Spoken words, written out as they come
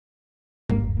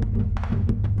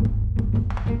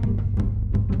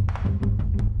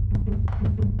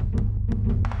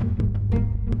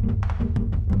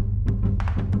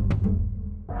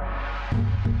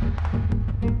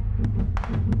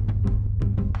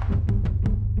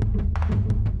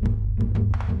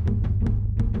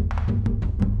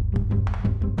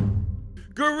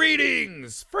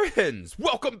Greetings, friends!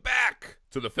 Welcome back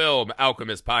to the Film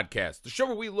Alchemist Podcast, the show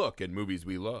where we look at movies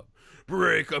we love,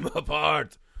 break them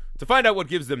apart, to find out what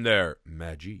gives them their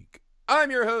magic. I'm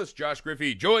your host, Josh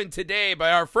Griffey, joined today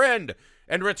by our friend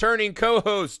and returning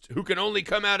co-host, who can only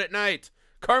come out at night,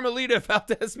 Carmelita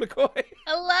Valdez McCoy.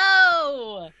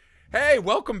 Hello! Hey,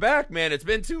 welcome back, man. It's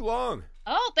been too long.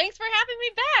 Oh, thanks for having me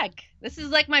back. This is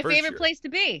like my favorite place to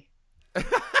be.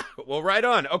 Well, right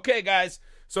on. Okay, guys.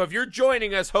 So if you're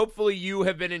joining us, hopefully you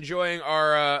have been enjoying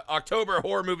our October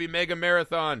horror movie mega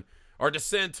marathon, our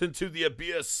descent into the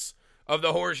abyss of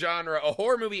the horror genre, a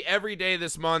horror movie every day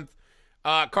this month.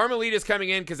 Carmelita's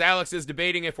coming in because Alex is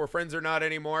debating if we're friends or not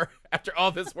anymore after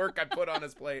all this work I put on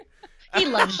his plate. He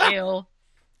loves you.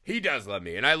 He does love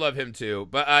me, and I love him too.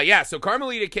 But yeah, so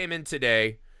Carmelita came in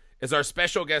today as our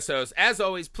special guest host. As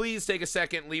always, please take a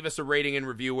second, leave us a rating and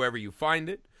review wherever you find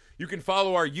it. You can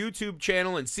follow our YouTube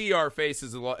channel and see our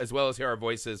faces as well as hear our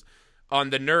voices on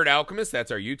The Nerd Alchemist.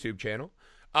 That's our YouTube channel.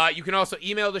 You can also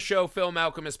email the show, Film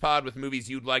Alchemist Pod, with movies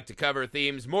you'd like to cover,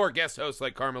 themes, more guest hosts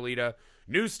like Carmelita,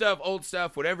 new stuff, old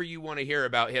stuff, whatever you want to hear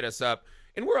about, hit us up.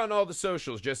 And we're on all the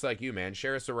socials just like you, man.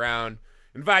 Share us around.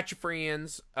 Invite your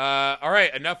friends. All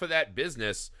right, enough of that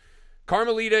business.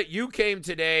 Carmelita, you came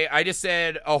today. I just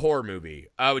said a horror movie.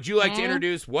 Would you like to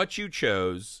introduce what you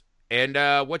chose and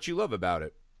what you love about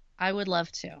it? I would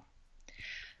love to.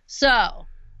 So,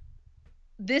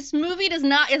 this movie is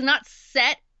not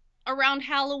set around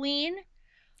Halloween,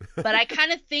 but I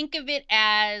kind of think of it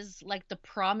as like the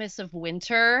promise of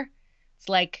winter. It's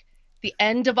like the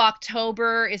end of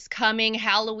October is coming,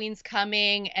 Halloween's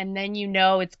coming, and then you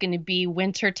know it's going to be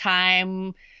winter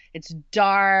time. It's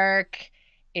dark,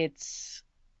 it's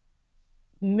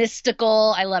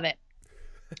mystical. I love it.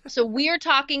 So we are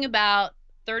talking about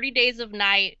 30 Days of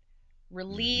Night,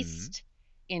 released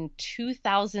in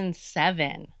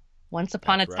 2007, Once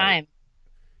Upon a Time.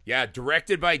 Yeah,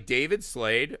 directed by David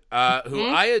Slade, who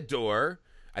I adore.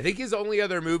 I think his only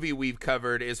other movie we've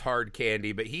covered is Hard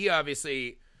Candy, but he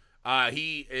obviously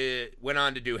went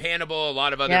on to do Hannibal, a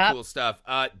lot of other cool stuff.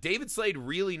 David Slade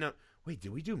really Wait,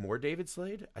 did we do more David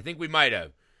Slade? I think we might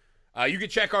have. You can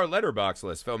check our letterbox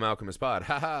list, Film Alchemist Pod.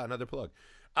 Haha, another plug.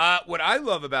 What I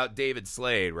love about David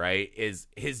Slade, right, is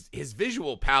his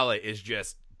visual palette is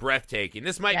just breathtaking.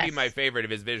 This might be my favorite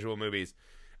of his visual movies.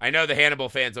 I know the Hannibal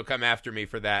fans will come after me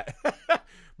for that.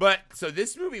 But so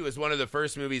this movie was one of the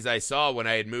first movies I saw when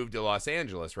I had moved to Los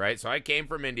Angeles, right? So I came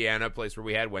from Indiana, a place where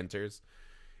we had winters,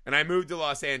 and I moved to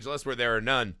Los Angeles where there are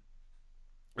none.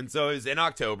 And so it was in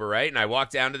October, right? And I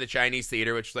walked down to the Chinese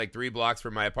Theater, which was like 3 blocks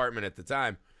from my apartment at the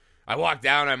time. I walked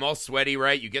down, I'm all sweaty,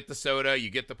 right? You get the soda, you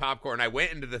get the popcorn. I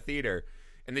went into the theater,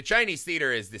 and the Chinese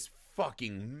Theater is this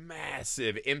fucking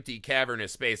massive, empty,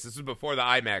 cavernous space. This was before the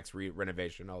IMAX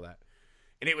renovation, all that.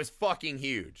 And it was fucking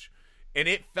huge. And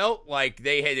it felt like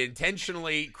they had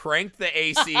intentionally cranked the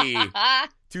AC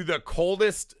to the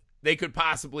coldest they could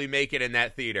possibly make it in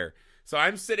that theater. So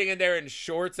I'm sitting in there in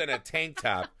shorts and a tank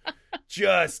top,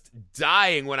 just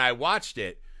dying when I watched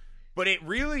it. But it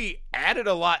really added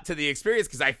a lot to the experience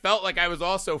because I felt like I was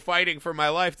also fighting for my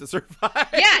life to survive.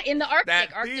 Yeah, in the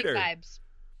Arctic vibes.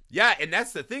 Yeah, and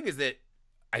that's the thing is that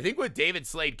I think what David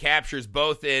Slade captures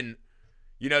both in,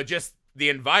 just the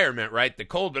environment, right, the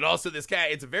cold, but also this guy.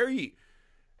 I think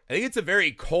it's a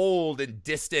very cold and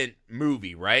distant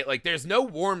movie, right? Like there's no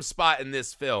warm spot in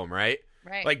this film, right?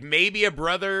 Right. Like maybe a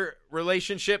brother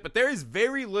relationship, but there is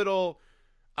very little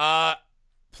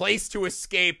place to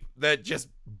escape the just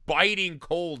biting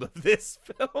cold of this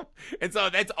film. And so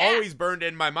that's always burned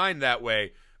in my mind that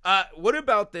way. What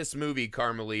about this movie,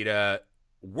 Carmelita,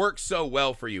 works so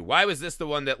well for you? Why was this the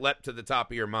one that leapt to the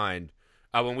top of your mind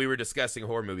when we were discussing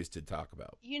horror movies to talk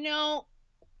about?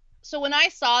 So when I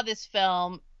saw this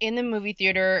film in the movie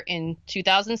theater in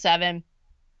 2007,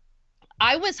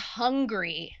 I was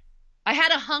hungry. I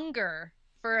had a hunger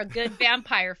for a good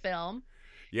vampire film.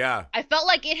 Yeah. I felt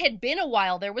like it had been a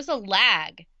while. There was a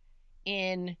lag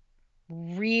in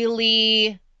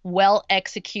really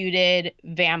well-executed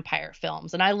vampire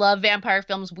films. And I love vampire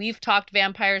films. We've talked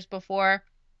vampires before.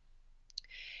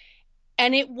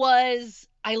 And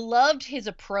I loved his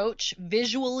approach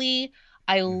visually.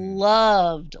 I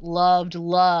loved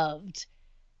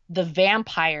the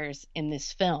vampires in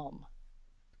this film.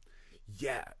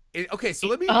 Yeah. Okay, so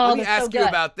let me ask you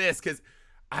about this, because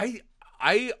I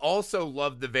I also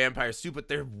love the vampires too, but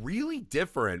they're really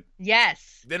different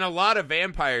Yes. than a lot of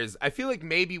vampires. I feel like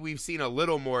maybe we've seen a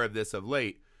little more of this of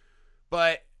late,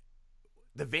 but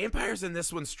the vampires in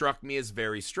this one struck me as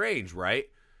very strange, right?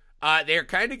 They're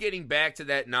kind of getting back to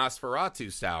that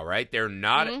Nosferatu style, right? They're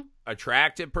not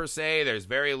attractive per se. There's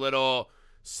very little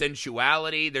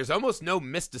sensuality. There's almost no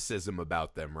mysticism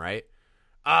about them, right?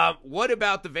 What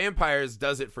about the vampires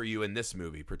does it for you in this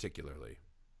movie particularly?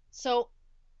 So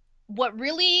what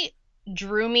really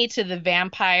drew me to the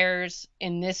vampires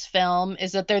in this film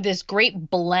is that they're this great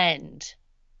blend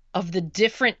of the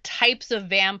different types of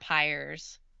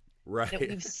vampires that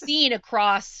we've seen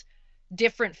across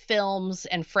different films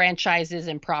and franchises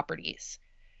and properties.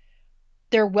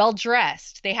 They're well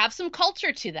dressed. They have some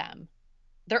culture to them.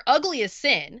 They're ugly as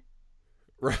sin.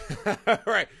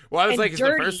 Right. Well, I was like, is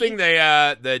the first thing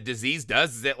the disease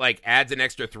does is it like adds an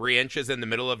extra 3 inches in the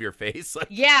middle of your face? Like,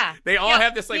 yeah. They all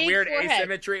have this like weird forehead.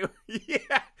 asymmetry.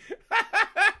 Yeah.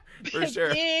 For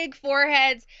sure. Big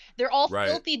foreheads. They're all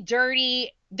filthy,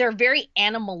 dirty. They're very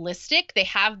animalistic. They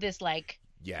have this like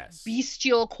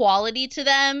bestial quality to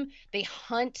them. They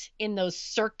hunt in those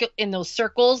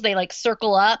circles. They like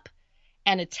circle up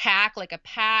and attack like a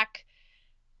pack.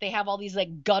 They have all these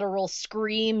like guttural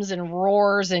screams and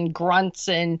roars and grunts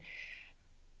and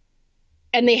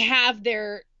they have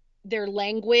their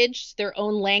language, their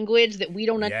own language that we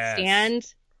don't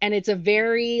understand. And it's a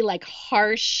very like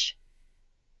harsh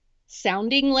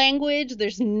sounding language.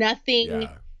 There's nothing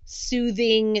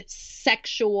soothing,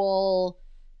 sexual.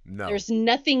 No. There's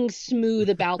nothing smooth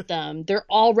about them. They're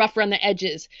all rough around the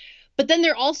edges. But then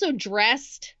they're also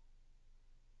dressed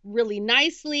really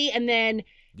nicely. And then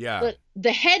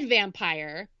the head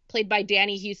vampire, played by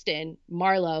Danny Houston,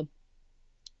 Marlowe,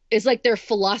 is like their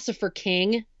philosopher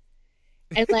king.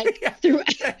 And like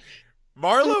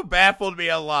Marlowe baffled me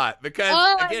a lot because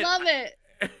again, I love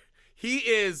it. He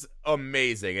is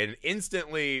amazing and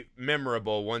instantly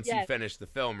memorable once you finish the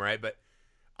film, right? But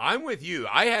I'm with you.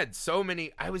 I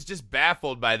was just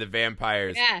baffled by the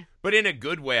vampires. Yeah. But in a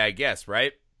good way, I guess,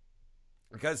 right?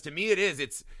 Because to me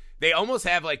they almost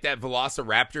have like that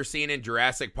velociraptor scene in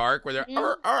Jurassic Park where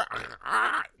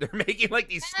they're making like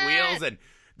these squeals, and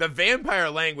the vampire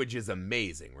language is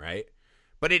amazing, right?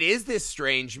 But it is this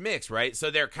strange mix, right?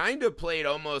 So they're kind of played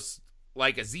almost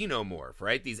like a xenomorph,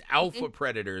 right? These alpha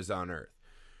predators on Earth.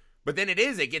 But then it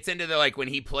gets into the like when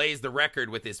he plays the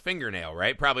record with his fingernail,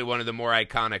 right? Probably one of the more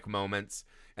iconic moments.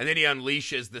 And then he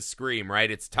unleashes the scream, right?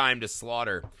 It's time to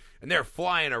slaughter. And they're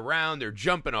flying around, they're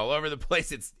jumping all over the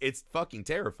place. It's fucking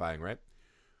terrifying, right?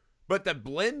 But the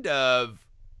blend of,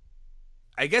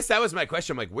 I guess that was my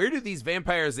question. I'm like, where do these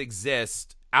vampires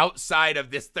exist outside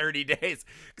of this 30 days?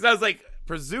 Because I was like,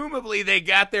 presumably they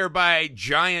got there by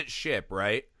giant ship,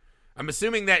 right? I'm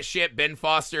assuming that ship, Ben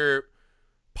Foster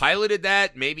piloted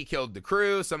that, maybe killed the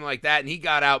crew, something like that, and he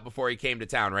got out before he came to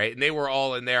town, right? And they were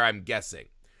all in there, I'm guessing.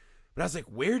 But I was like,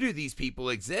 where do these people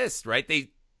exist, right?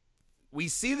 We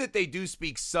see that they do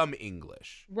speak some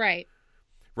English. Right.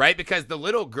 Right? Because the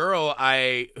little girl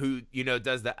who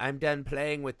does the I'm done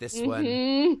playing with this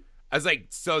one. I was like,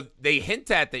 so they hint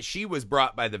at that she was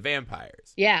brought by the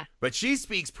vampires. Yeah. But she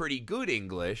speaks pretty good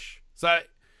English. But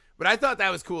I thought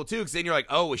that was cool too, because then you're like,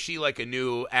 oh, was she like a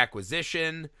new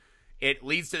acquisition? It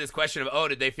leads to this question of, oh,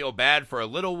 did they feel bad for a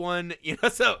little one?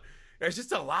 So there's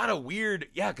just a lot of weird,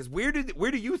 because where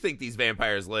do you think these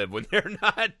vampires live when they're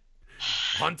not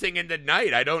hunting in the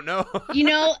night? I don't know.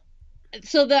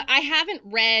 So I haven't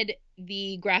read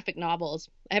the graphic novels.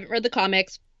 I haven't read the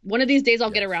comics. One of these days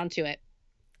I'll get around to it.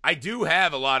 I do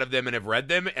have a lot of them and have read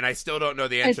them, and I still don't know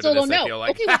the answer I still to this. Don't know. I feel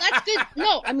like. Okay, well, that's good.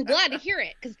 No, I'm glad to hear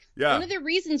it, because one of the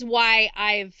reasons why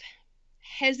I've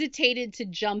hesitated to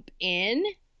jump in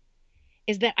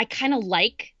is that I kind of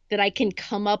like that I can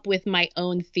come up with my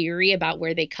own theory about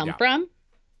where they come from.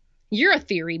 You're a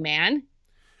theory man.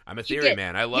 I'm a theory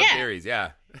man. I love theories.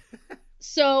 Yeah.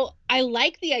 So I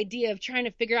like the idea of trying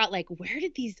to figure out where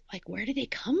did they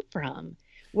come from?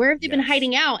 Where have they been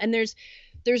hiding out? And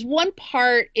there's one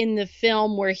part in the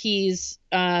film where he's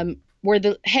where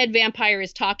the head vampire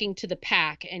is talking to the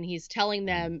pack, and he's telling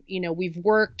them, we've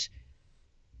worked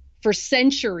for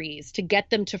centuries to get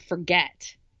them to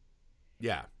forget.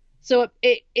 Yeah. So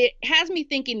it has me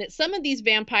thinking that some of these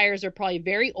vampires are probably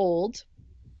very old.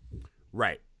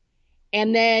 Right.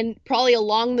 And then probably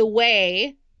along the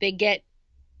way, they get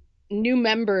new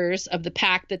members of the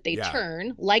pack that they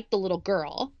turn, like the little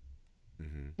girl,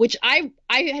 which I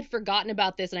had forgotten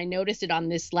about this, and I noticed it on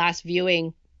this last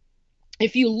viewing.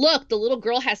 If you look, the little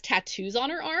girl has tattoos on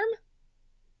her arm.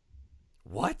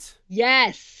 What?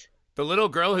 Yes. The little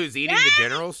girl who's eating the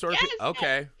general store? Yes.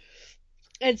 Okay.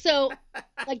 And so,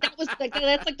 like, that was like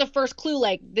that's like the first clue.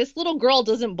 Like, this little girl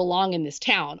doesn't belong in this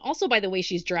town. Also, by the way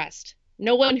she's dressed,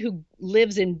 no one who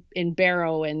lives in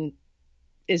Barrow and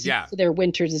is Yeah. used to their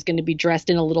winters is going to be dressed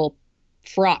in a little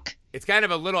frock. It's kind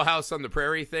of a Little House on the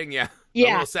Prairie thing, yeah. A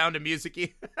Yeah, little Sound of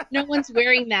Music-y. no one's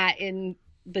wearing that in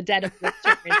the dead of winter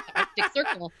in the Arctic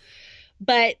Circle.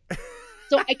 But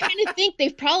so I kind of think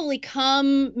they've probably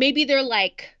come. Maybe they're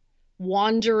like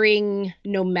wandering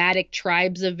nomadic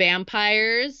tribes of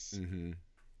vampires. Mm-hmm.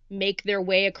 Make their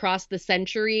way across the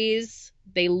centuries.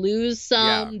 They lose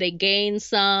some, they gain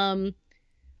some.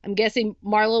 I'm guessing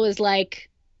Marlowe is like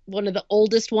one of the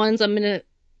oldest ones, I'm going to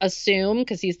assume,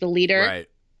 because he's the leader. Right.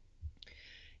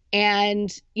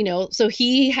 And, you know, so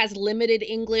he has limited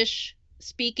English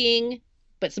speaking,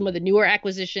 but some of the newer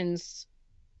acquisitions,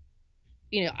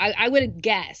 you know, I would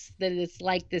guess that it's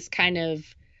like this kind of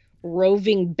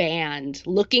roving band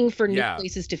looking for new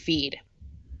places to feed.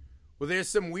 Well, there's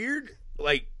some weird,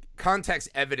 like, context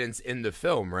evidence in the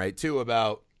film, right, too,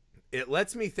 about it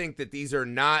lets me think that these are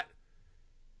not,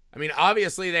 I mean,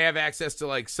 obviously they have access to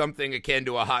like something akin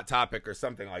to a Hot Topic or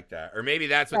something like that, or maybe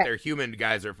that's what their human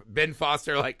guys are. Ben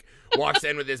Foster like walks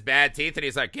in with his bad teeth and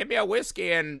he's like, give me a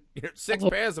whiskey and 6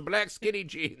 pairs of black skinny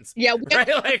jeans. Yeah, we have right?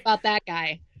 to talk about that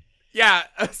guy. Yeah,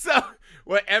 so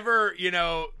whatever, you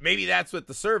know, maybe that's what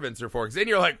the servants are for, because then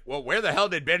you're like, well, where the hell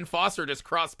did Ben Foster just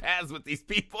cross paths with these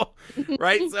people,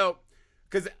 right? So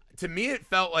because to me, it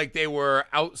felt like they were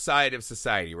outside of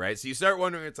society, right? So you start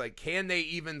wondering, it's like, can they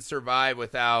even survive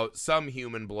without some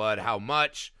human blood? How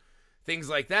much? Things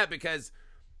like that. Because,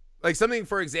 like, something,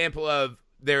 for example, of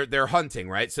they're hunting,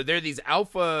 right? So they're these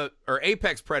alpha or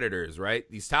apex predators, right?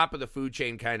 These top of the food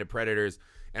chain kind of predators.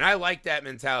 And I like that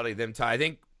mentality. I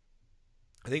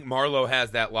think Marlowe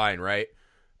has that line, right?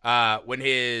 When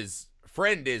his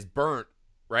friend is burnt,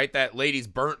 right? That lady's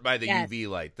burnt by the UV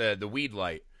light, the weed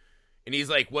light. And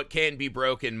he's like, what can be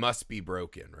broken must be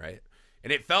broken, right?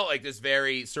 And it felt like this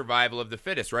very survival of the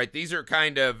fittest, right? These are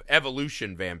kind of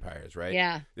evolution vampires, right?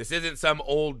 Yeah. This isn't some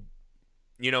old,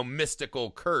 mystical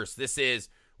curse. This is,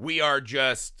 we are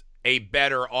just a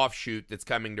better offshoot that's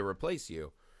coming to replace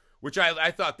you, which I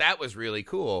thought that was really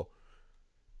cool.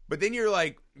 But then you're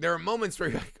like, there are moments where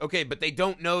you're like, okay, but they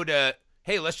don't know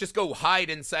hey, let's just go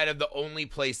hide inside of the only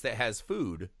place that has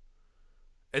food.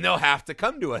 And they'll have to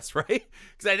come to us, right?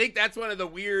 Because I think that's one of the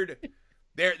weird.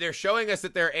 They're showing us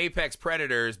that they're apex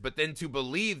predators, but then to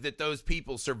believe that those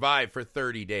people survive for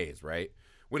 30 days, right?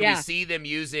 When we see them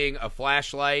using a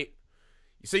flashlight,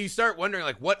 so you start wondering,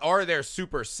 like, what are their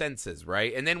super senses,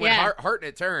 right? And then when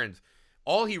Hartnett turns,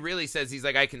 all he really says, he's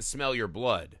like, I can smell your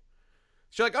blood.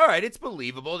 So you're like, all right, it's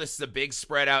believable. This is a big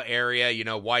spread out area,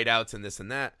 whiteouts and this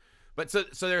and that. But so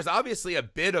there's obviously a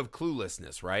bit of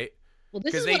cluelessness, right? Well,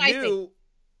 this is what I think.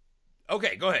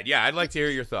 Okay, go ahead. Yeah, I'd like to hear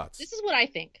your thoughts. This is what I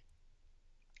think,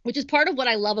 which is part of what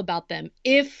I love about them,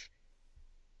 if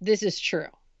this is true.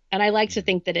 And I like to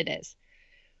think that it is.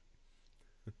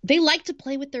 They like to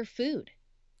play with their food.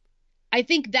 I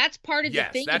think that's part of the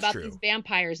thing about these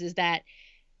vampires is that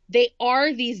they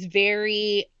are these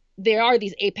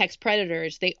apex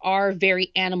predators. They are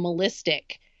very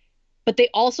animalistic, but they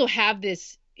also have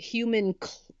this human,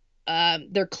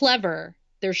 they're clever,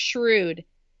 they're shrewd,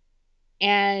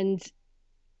 and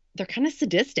they're kind of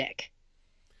sadistic.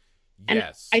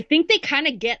 Yes. And I think they kind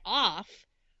of get off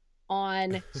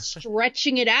on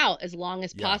stretching it out as long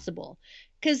as possible.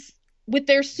 Because with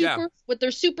their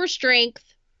super strength,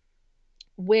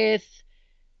 with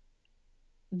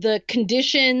the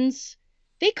conditions,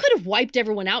 they could have wiped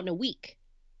everyone out in a week.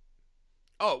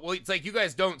 Oh, well, it's like you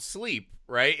guys don't sleep,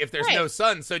 right? If there's no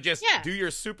sun, so just do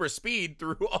your super speed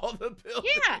through all the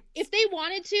buildings. Yeah, if they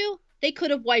wanted to, they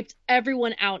could have wiped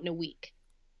everyone out in a week.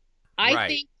 I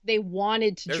think they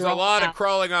wanted to There's draw a lot it of out.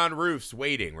 crawling on roofs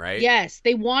waiting, right? Yes,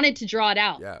 they wanted to draw it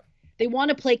out. Yeah. They want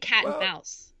to play cat and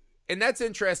mouse. And that's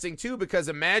interesting, too, because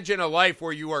imagine a life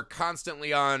where you are constantly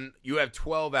you have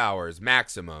 12 hours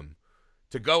maximum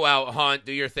to go out, hunt,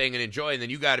 do your thing, and enjoy, and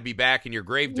then you got to be back in your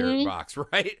grave dirt box,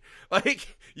 right?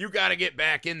 Like, you got to get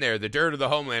back in there, the dirt of the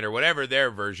homeland, or whatever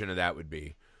their version of that would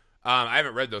be. I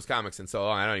haven't read those comics in so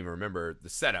long, I don't even remember the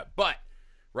setup. But,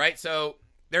 right, so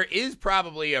there is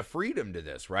probably a freedom to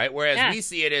this, right? Whereas we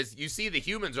see it as, you see the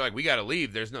humans are like, we got to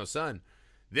leave, there's no sun.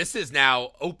 This is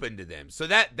now open to them. So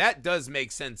that does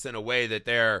make sense in a way that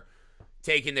they're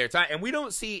taking their time. And we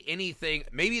don't see anything,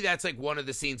 maybe that's like one of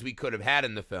the scenes we could have had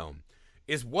in the film,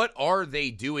 is what are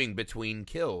they doing between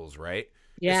kills, right?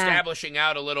 Yeah. Establishing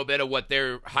out a little bit of what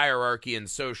their hierarchy and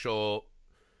social,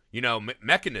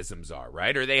 mechanisms are,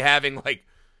 right? Are they having, like,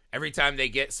 every time they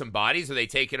get some bodies, are they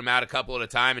taking them out a couple at a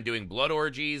time and doing blood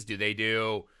orgies? Do they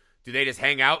do Do they just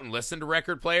hang out and listen to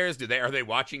record players? Are they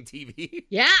watching TV?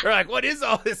 Yeah. They're like, what is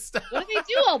all this stuff? What do they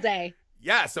do all day?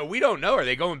 Yeah, so we don't know. Are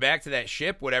they going back to that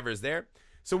ship, whatever's there?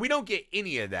 So we don't get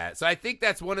any of that. So I think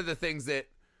that's one of the things that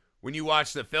when you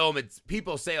watch the film, it's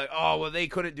people say like, "Oh, well, they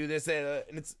couldn't do this," and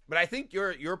it's. But I think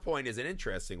your point is an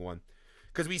interesting one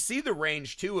because we see the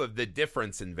range too of the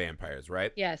difference in vampires,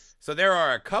 right? Yes. So there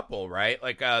are a couple, right?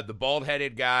 Like the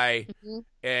bald-headed guy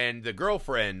and the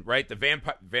girlfriend, right? The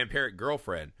vampiric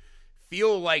girlfriend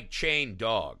feel like chained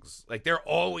dogs. Like they're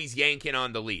always yanking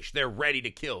on the leash. They're ready to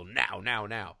kill now, now,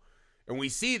 now. And we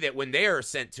see that when they are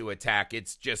sent to attack,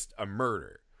 it's just a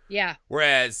murder. Yeah.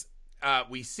 Whereas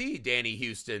we see Danny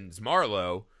Houston's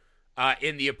Marlowe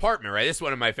in the apartment, right? This is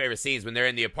one of my favorite scenes when they're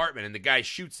in the apartment and the guy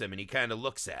shoots him and he kind of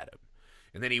looks at him.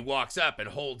 And then he walks up and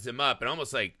holds him up and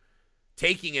almost like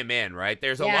taking him in, right?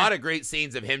 There's a lot of great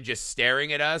scenes of him just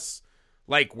staring at us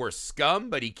like we're scum,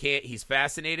 but he can't. He's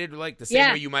fascinated, like the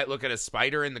same way you might look at a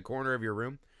spider in the corner of your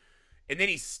room. And then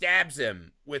he stabs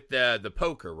him with the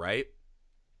poker, right?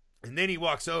 And then he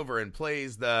walks over and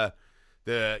plays the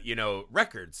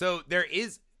record. So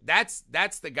that's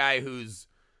the guy who's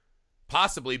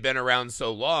possibly been around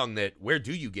so long that where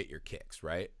do you get your kicks,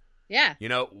 right? Yeah. You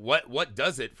know, what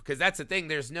does it? Because that's the thing.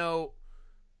 There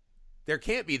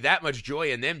can't be that much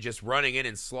joy in them just running in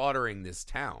and slaughtering this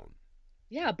town.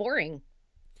 Yeah, boring.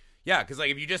 Yeah, because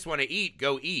like if you just want to eat,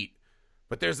 go eat.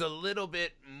 But there's a little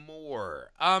bit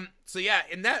more. So yeah,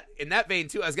 in that vein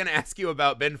too, I was gonna ask you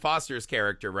about Ben Foster's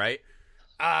character, right?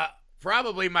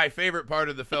 Probably my favorite part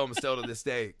of the film still to this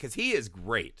day, because he is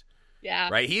great. Yeah.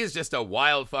 Right? He is just a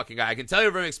wild fucking guy. I can tell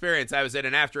you from experience, I was at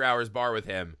an after hours bar with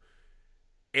him,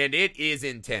 and it is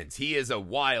intense. He is a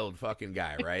wild fucking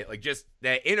guy, right? Like just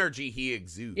that energy he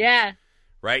exudes. Yeah.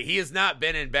 Right? He is not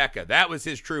Ben and Becca. That was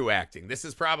his true acting. This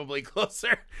is probably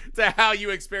closer to how you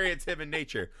experience him in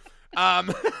nature.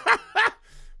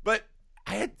 But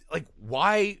I had like,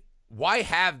 why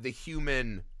have the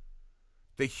human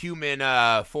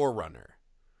forerunner?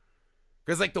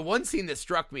 Because like the one scene that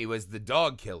struck me was the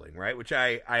dog killing, right? Which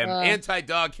I am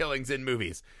anti-dog killings in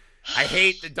movies. I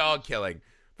hate the dog killing.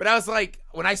 But I was like,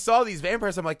 when I saw these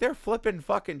vampires, I'm like, they're flipping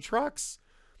fucking trucks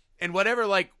and whatever.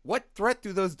 Like, what threat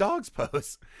do those dogs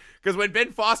pose? Because when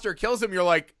Ben Foster kills him, you're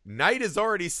like, night is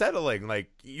already settling.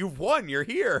 Like, you've won. You're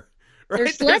here. Right? They're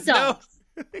sled dogs.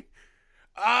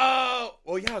 Oh,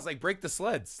 well, yeah. I was like, break the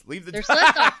sleds. Leave the. They're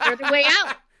sled dogs. They're the way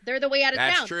out. They're the way out of town.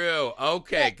 That's true.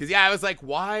 Okay, because I was like,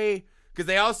 why? Because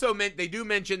they do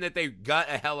mention that they got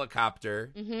a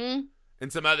helicopter and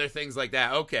some other things like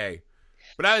that. Okay,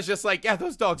 but I was just like, yeah,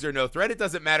 those dogs are no threat. It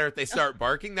doesn't matter if they start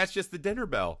barking. That's just the dinner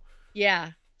bell.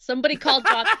 Yeah. Somebody called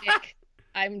John Vick.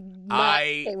 I'm not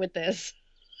okay with this.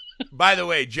 By the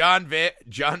way, John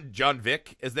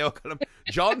Vick, as they'll call him,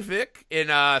 John Vick in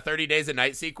 30 Days a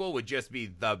Night sequel would just be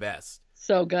the best.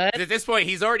 So good. At this point,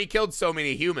 he's already killed so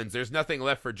many humans. There's nothing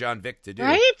left for John Vick to do.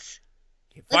 Right?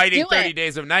 Fighting 30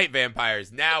 Days of Night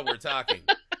vampires. Now we're talking.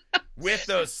 With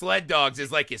those sled dogs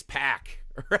is like his pack.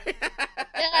 Right?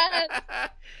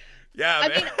 Yeah,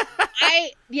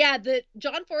 man. The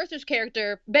John Forster's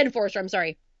character, Ben Forster, I'm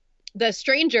sorry, the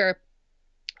stranger,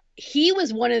 he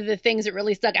was one of the things that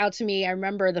really stuck out to me. I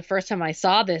remember the first time I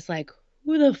saw this, like,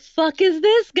 who the fuck is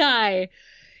this guy?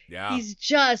 Yeah. He's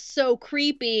just so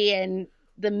creepy, and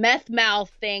the meth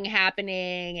mouth thing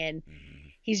happening, and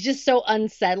he's just so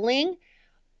unsettling.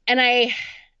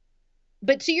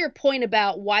 But to your point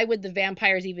about why would the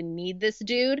vampires even need this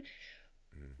dude?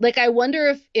 Like, I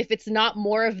wonder if it's not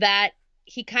more of that.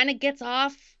 He kind of gets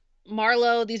off,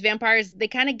 Marlowe, these vampires, they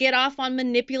kind of get off on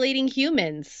manipulating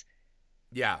humans.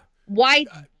 Yeah. Why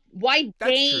That's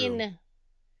Bane true.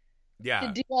 Yeah.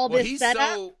 to do all this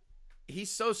setup?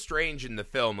 He's so strange in the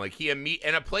film. Like, in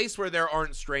a place where there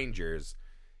aren't strangers,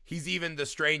 he's even the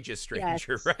strangest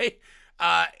stranger, yes. Right?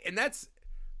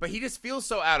 But he just feels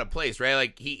so out of place, right?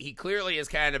 Like, he clearly is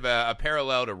kind of a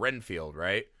parallel to Renfield,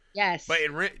 right? Yes. But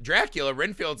in Dracula,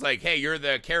 Renfield's like, hey, you're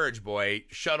the carriage boy,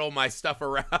 shuttle my stuff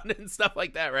around and stuff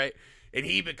like that, right? And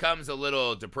he becomes a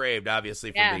little depraved,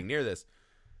 obviously, from being near this.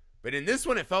 But in this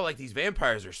one, it felt like these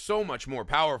vampires are so much more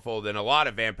powerful than a lot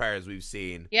of vampires we've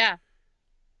seen. Yeah.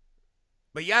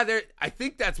 But yeah, I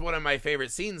think that's one of my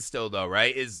favorite scenes still, though,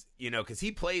 right? Is, because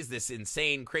he plays this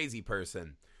insane, crazy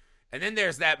person. And then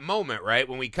there's that moment, right,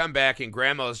 when we come back and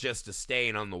Grandma's just a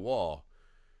stain on the wall.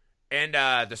 And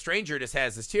the stranger just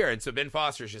has this tear. And so Ben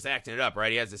Foster's just acting it up,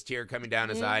 right? He has this tear coming down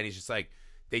his eye, and he's just like,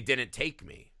 they didn't take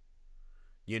me.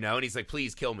 And he's like,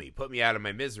 please kill me. Put me out of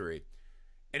my misery.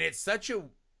 And it's such a...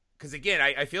 Because, again,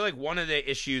 I feel like one of the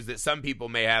issues that some people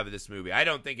may have with this movie, I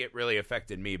don't think it really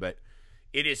affected me, but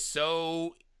it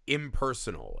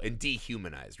impersonal and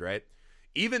dehumanized, right?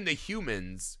 Even the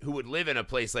humans who would live in a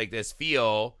place like this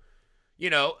feel,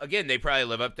 again, they probably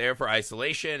live up there for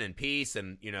isolation and peace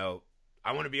and,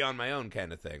 I want to be on my own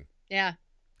kind of thing. Yeah.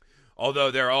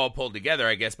 Although they're all pulled together,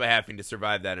 I guess, by having to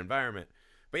survive that environment.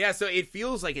 But yeah, so it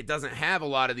feels like it doesn't have a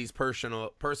lot of these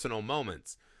personal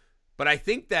moments. But I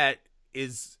think that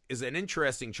is an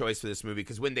interesting choice for this movie,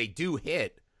 because when they do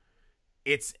hit,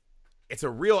 it's a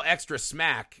real extra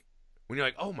smack when you're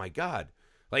like, oh my God.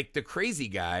 Like the crazy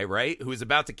guy, right, who's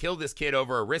about to kill this kid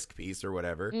over a risk piece or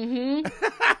whatever.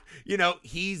 Mm-hmm.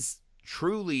 He's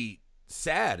truly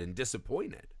sad and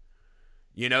disappointed.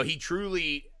 He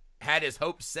truly had his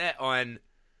hopes set on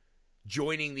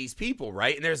joining these people,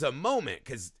 right? And there's a moment,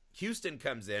 because Houston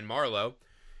comes in, Marlowe,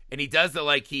 and he does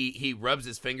he rubs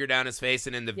his finger down his face,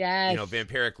 and in the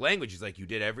vampiric language, he's like, you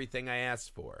did everything I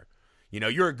asked for.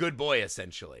 You're a good boy,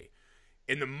 essentially.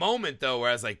 In the moment, though, where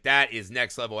I was like, that is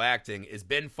next level acting, is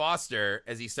Ben Foster,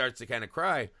 as he starts to kind of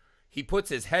cry, he puts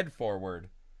his head forward,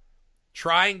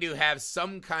 trying to have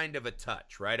some kind of a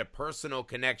touch, right? A personal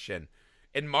connection.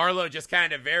 And Marlowe just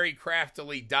kind of very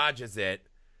craftily dodges it.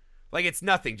 Like it's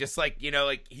nothing. Just like,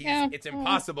 it's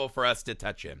impossible for us to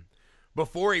touch him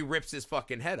before he rips his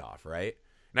fucking head off, right?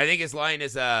 And I think his line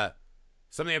is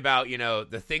something about,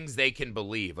 the things they can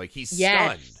believe. Like he's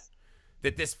stunned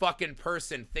that this fucking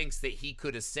person thinks that he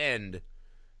could ascend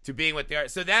to being what they are.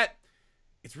 So that,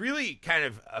 it's really kind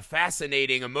of a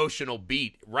fascinating emotional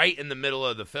beat right in the middle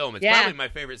of the film. It's probably my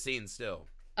favorite scene still.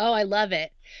 Oh, I love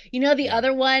it. The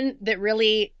other one that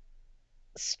really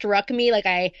struck me,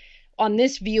 on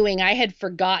this viewing, I had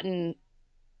forgotten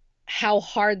how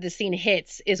hard the scene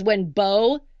hits, is when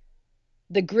Bo,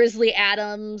 the Grizzly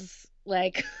Adams,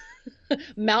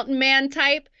 mountain man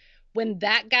type, when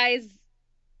that guy's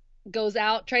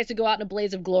tries to go out in a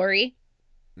blaze of glory.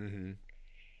 Mm-hmm.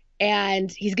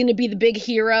 And he's going to be the big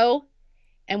hero.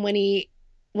 And when he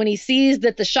sees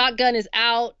that the shotgun is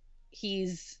out,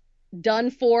 he's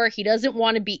done for. He doesn't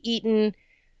want to be eaten.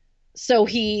 So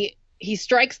he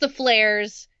strikes the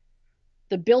flares.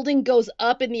 The building goes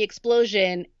up in the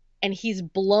explosion, and he's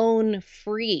blown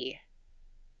free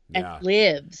and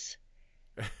lives.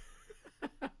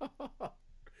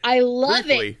 I love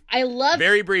it. I love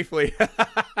very it. Briefly.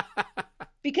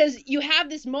 Because you have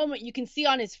this moment you can see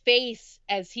on his face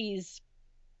as he's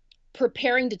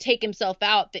preparing to take himself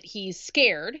out, that he's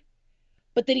scared,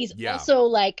 but that he's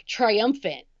also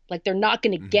triumphant. Like they're not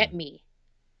going to get me.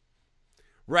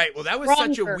 Right. Well, that was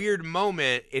such a weird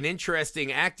moment and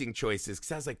interesting acting choices.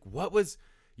 Because I was like,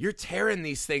 you're tearing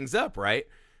these things up, right?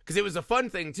 Because it was a fun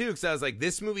thing, too. Because I was like,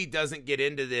 this movie doesn't get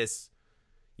into this,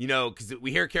 because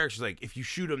we hear characters like, if you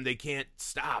shoot them, they can't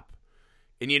stop.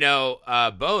 And,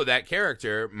 Bo, that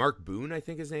character, Mark Boone, I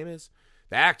think his name is,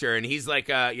 the actor. And he's like,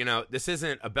 this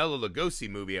isn't a Bela Lugosi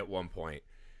movie at one point.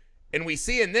 And we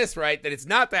see in this, right, that it's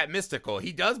not that mystical.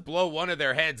 He does blow one of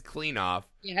their heads clean off.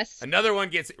 Yes. Another one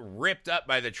gets ripped up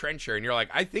by the trencher, and you're like,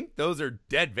 I think those are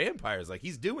dead vampires. Like,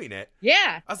 he's doing it.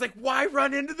 Yeah. I was like, why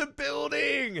run into the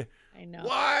building? I know.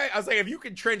 Why? I was like, if you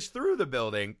can trench through the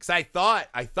building. Because I thought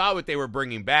what they were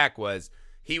bringing back was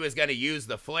he was going to use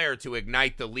the flare to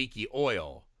ignite the leaky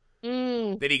oil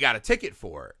that he got a ticket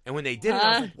for. And when they did it, I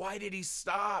was like, why did he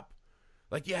stop?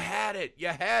 Like, you had it.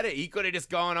 He could have just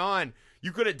gone on.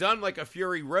 You could have done like a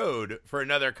Fury Road for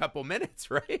another couple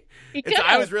minutes, right? So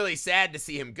I was really sad to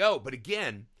see him go. But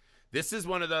again, this is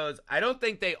one of those, I don't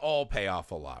think they all pay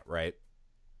off a lot, right?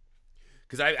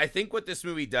 Because I think what this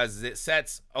movie does is it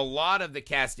sets, a lot of the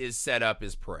cast is set up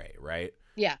as prey, right?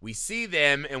 Yeah. We see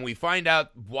them and we find out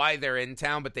why they're in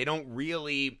town, but they don't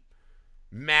really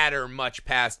matter much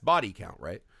past body count,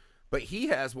 right? But he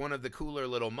has one of the cooler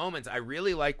little moments. I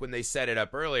really like when they set it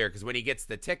up earlier, because when he gets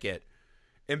the ticket,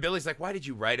 and Billy's like, why did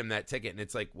you write him that ticket? And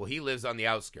it's like, well, he lives on the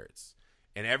outskirts.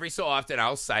 And every so often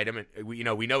I'll cite him. And we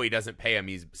know he doesn't pay him.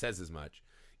 He says as much.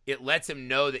 It lets him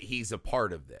know that he's a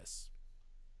part of this.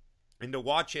 And to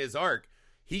watch his arc,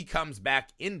 he comes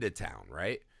back into town,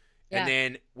 right? Yeah. And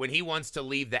then when he wants to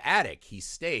leave the attic, he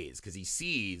stays because he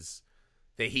sees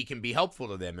that he can be helpful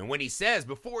to them. And when he says,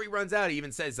 before he runs out, he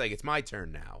even says, like, it's my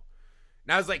turn now.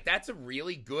 And I was like, that's a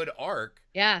really good arc.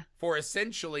 Yeah. For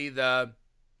essentially the,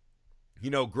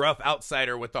 gruff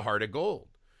outsider with the heart of gold.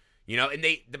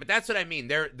 But that's what I mean.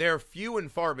 They're few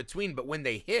and far between, but when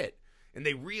they hit, and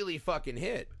they really fucking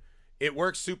hit, it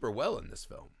works super well in this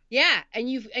film. Yeah, and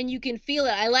you can feel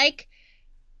it.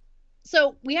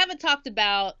 So we haven't talked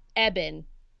about Eben,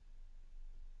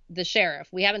 the sheriff.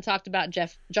 We haven't talked about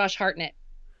Josh Hartnett.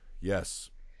 Yes.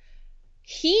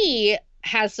 He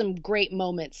has some great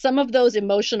moments. Some of those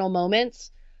emotional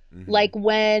moments, like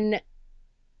when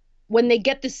when they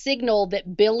get the signal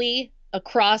that Billy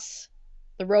across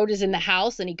the road is in the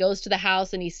house, and he goes to the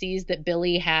house and he sees that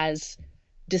Billy has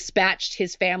dispatched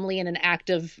his family in an act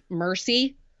of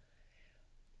mercy.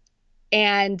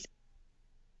 And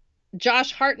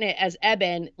Josh Hartnett as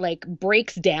Eben like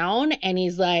breaks down, and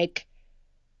he's like,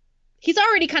 he's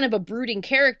already kind of a brooding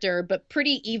character, but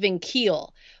pretty even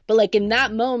keel. But like in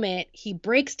that moment, he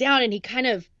breaks down and he kind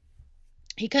of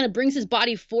brings his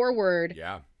body forward.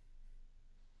 Yeah.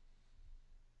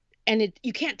 And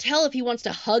you can't tell if he wants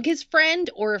to hug his friend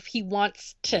or if he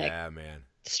wants to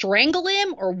strangle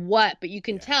him or what, but you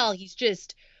can tell he's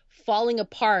just falling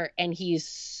apart, and he's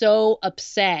so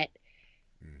upset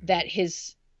that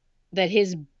his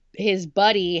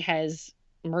buddy has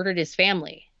murdered his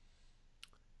family.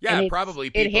 Yeah, probably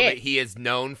people that he has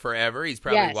known forever. He's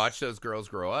probably watched those girls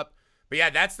grow up. But yeah,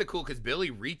 that's the cool, because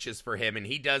Billy reaches for him and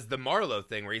he does the Marlowe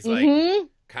thing where he's like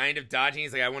kind of dodging.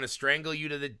 He's like, I want to strangle you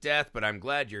to the death, but I'm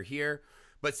glad you're here.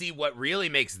 But see, what really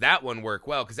makes that one work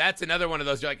well, because that's another one of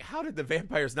those, you're like, how did the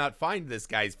vampires not find this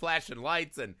guy? He's flashing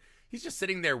lights and he's just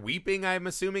sitting there weeping, I'm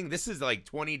assuming. This is like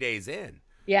 20 days in.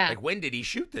 Yeah. Like, when did he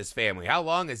shoot this family? How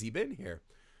long has he been here?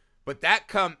 But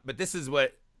this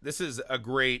is a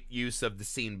great use of the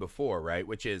scene before, right?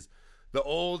 Which is the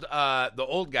old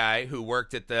guy who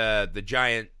worked at the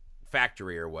giant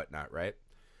factory or whatnot, right?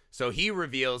 So he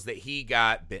reveals that he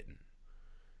got bitten.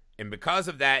 And because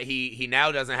of that, he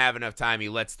now doesn't have enough time. He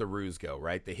lets the ruse go,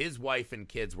 right? That his wife and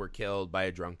kids were killed by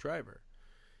a drunk driver.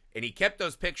 And he kept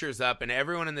those pictures up, and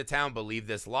everyone in the town believed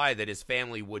this lie that his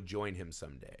family would join him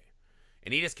someday.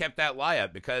 And he just kept that lie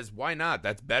up because why not?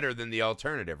 That's better than the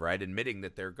alternative, right? Admitting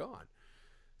that they're gone.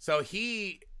 So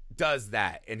he does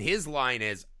that. And his line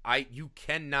is, you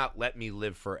cannot let me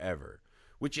live forever,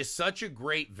 which is such a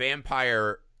great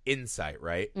vampire insight,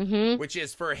 right? Mm-hmm. Which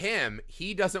is, for him,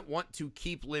 he doesn't want to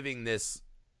keep living this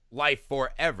life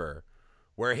forever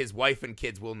where his wife and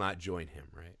kids will not join him,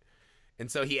 right?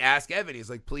 And so he asked Evan, he's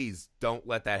like, please don't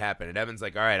let that happen. And Evan's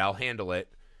like, all right, I'll handle it.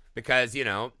 Because,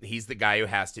 he's the guy who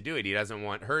has to do it. He doesn't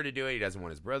want her to do it. He doesn't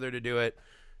want his brother to do it.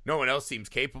 No one else seems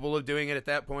capable of doing it at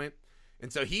that point.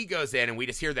 And so he goes in, and we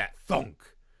just hear that thunk.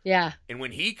 Yeah. And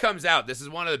when he comes out, this is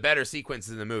one of the better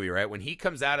sequences in the movie, right? When he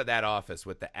comes out of that office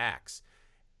with the axe,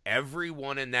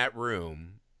 everyone in that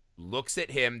room looks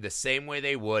at him the same way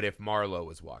they would if Marlowe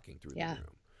was walking through the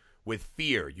room. With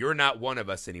fear. You're not one of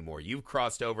us anymore. You've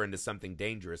crossed over into something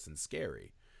dangerous and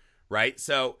scary. Right?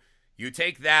 So you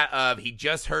take that of, he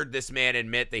just heard this man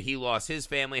admit that he lost his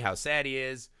family, how sad he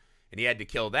is, and he had to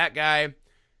kill that guy.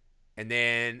 And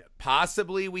then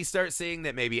possibly we start seeing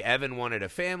that maybe Evan wanted a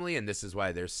family and this is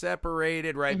why they're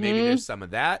separated, right? Mm-hmm. Maybe there's some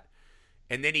of that.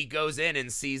 And then he goes in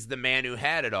and sees the man who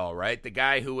had it all, right? The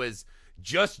guy who was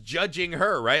just judging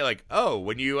her, right? Like, oh,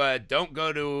 when you don't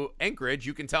go to Anchorage,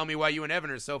 you can tell me why you and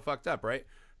Evan are so fucked up, right?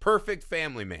 Perfect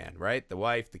family man, right? The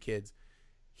wife, the kids.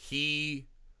 He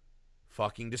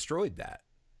fucking destroyed that.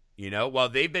 While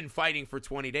they've been fighting for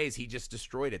 20 days, he just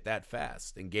destroyed it that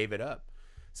fast and gave it up.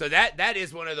 So that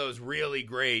is one of those really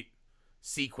great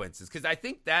sequences, because I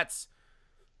think that's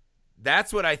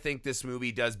what I think this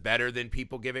movie does better than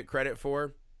people give it credit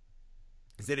for,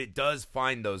 is that it does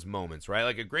find those moments, right?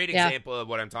 Like a great example of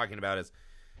what I'm talking about is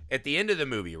at the end of the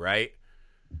movie, right?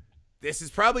 This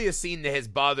is probably a scene that has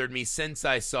bothered me since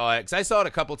I saw it, because I saw it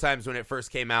a couple times when it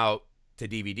first came out to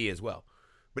DVD as well.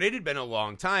 But it had been a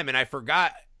long time, and I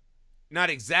forgot not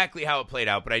exactly how it played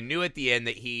out, but I knew at the end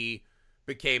that he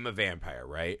became a vampire,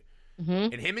 right? Mm-hmm.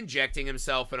 And him injecting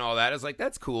himself and all that, I was like,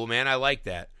 that's cool, man. I like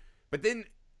that. But then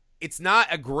it's not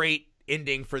a great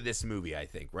ending for this movie, I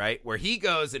think, right? Where he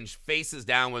goes and faces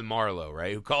down with Marlowe,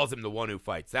 right? Who calls him the one who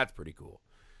fights. That's pretty cool.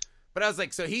 But I was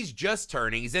like, so he's just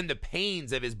turning. He's in the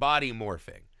pains of his body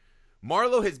morphing.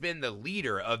 Marlowe has been the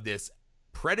leader of this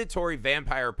predatory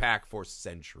vampire pack for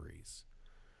centuries,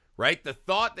 right? The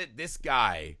thought that this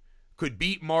guy could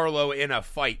beat Marlowe in a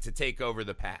fight to take over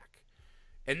the pack.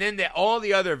 And then that all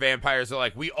the other vampires are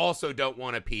like, we also don't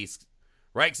want a piece,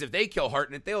 right? Because if they kill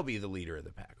Hartnett, they'll be the leader of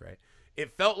the pack, right?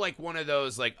 It felt like one of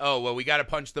those, like, oh, well, we got to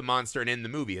punch the monster and end the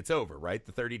movie. It's over, right?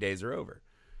 The 30 days are over.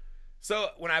 So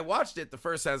when I watched it the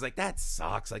first time, I was like, that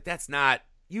sucks. Like, that's not,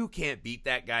 you can't beat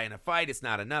that guy in a fight. It's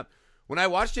not enough. When I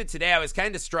watched it today, I was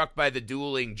kind of struck by the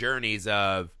dueling journeys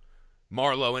of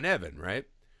Marlowe and Evan, right?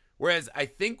 Whereas I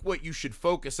think what you should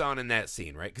focus on in that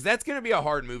scene, right? Because that's going to be a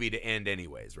hard movie to end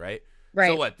anyways, right? Right.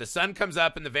 So what? The sun comes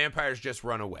up and the vampires just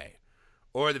run away.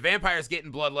 Or the vampires get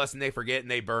in bloodlust and they forget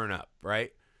and they burn up,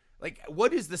 right? Like,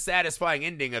 what is the satisfying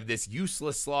ending of this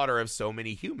useless slaughter of so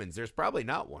many humans? There's probably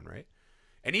not one, right?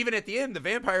 And even at the end, the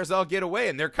vampires all get away,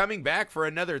 and they're coming back for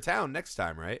another town next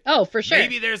time, right? Oh, for sure.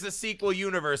 Maybe there's a sequel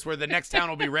universe where the next town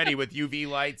will be ready with UV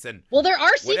lights and well, there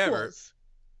are whatever. sequels.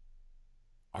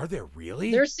 Are there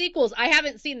really? There's sequels. I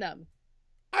haven't seen them.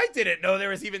 I didn't know there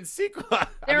was even sequels.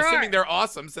 I'm assuming they're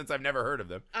awesome since I've never heard of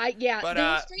them.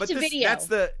 But straight to video. That's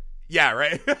the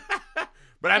right.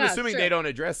 But I'm assuming true. they don't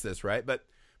address this, right?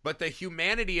 But the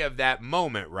humanity of that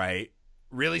moment, right,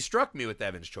 really struck me with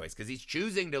Evan's choice because he's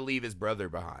choosing to leave his brother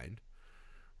behind,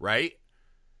 right?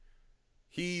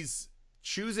 He's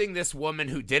choosing this woman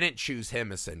who didn't choose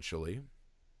him, essentially,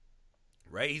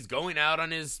 right? He's going out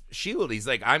on his shield. He's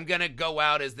like, I'm going to go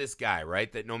out as this guy, right?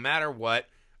 That no matter what,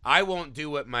 I won't do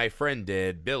what my friend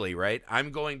did, Billy, right?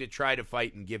 I'm going to try to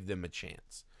fight and give them a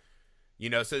chance,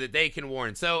 so that they can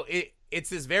warn. So it's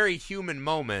this very human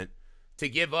moment to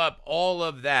give up all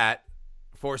of that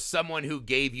for someone who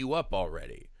gave you up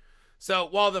already. So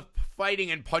while the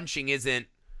fighting and punching isn't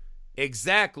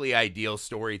exactly ideal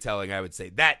storytelling, I would say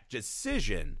that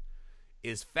decision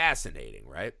is fascinating,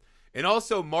 right? And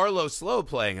also Marlo Slow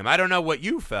playing him. I don't know what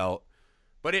you felt,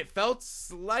 but it felt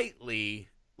slightly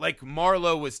like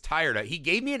Marlo was tired. He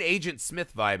gave me an Agent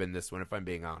Smith vibe in this one, if I'm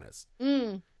being honest.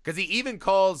 Because he even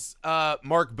calls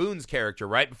Mark Boone's character,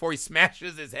 right before he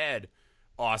smashes his head.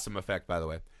 Awesome effect, by the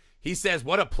way. He says,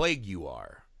 what a plague you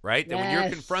are, right? That when you're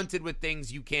confronted with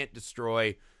things you can't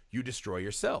destroy, you destroy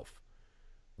yourself.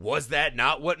 Was that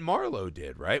not what Marlo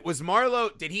did, right?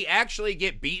 Did he actually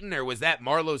get beaten, or was that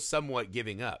Marlo somewhat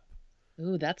giving up?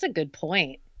 Ooh, that's a good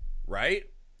point. Right?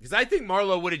 Because I think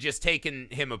Marlo would have just taken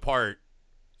him apart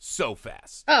so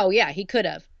fast. Oh, yeah, he could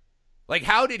have. Like,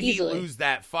 how did he Easily. lose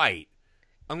that fight?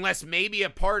 Unless maybe a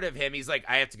part of him, he's like,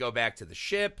 I have to go back to the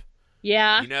ship.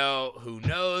 Yeah. Who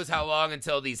knows how long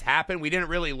until these happen? We didn't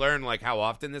really learn, like, how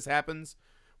often this happens.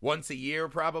 Once a year,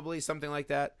 probably, something like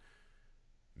that.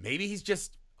 Maybe he's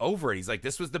just over it. He's like,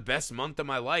 this was the best month of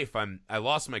my life. I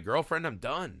lost my girlfriend. I'm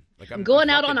done. Like, I'm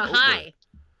going out on a over high. it.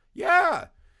 Yeah.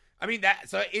 I mean,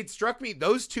 so it struck me,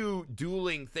 those two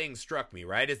dueling things struck me,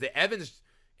 right? Is that Evans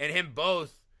and him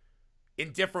both,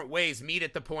 in different ways, meet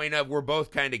at the point of we're both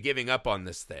kind of giving up on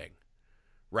this thing,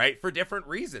 right? For different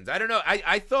reasons. I don't know.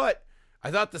 I thought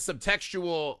the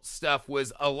subtextual stuff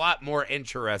was a lot more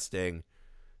interesting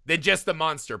than just the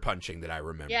monster punching that I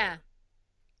remember. Yeah.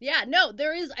 Yeah, no,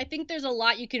 I think there's a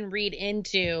lot you can read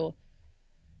into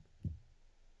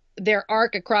their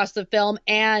arc across the film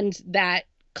and that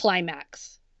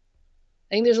climax.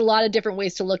 I think there's a lot of different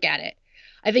ways to look at it.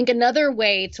 I think another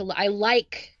way I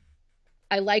like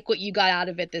what you got out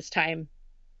of it this time.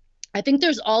 I think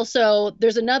there's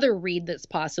another read that's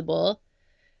possible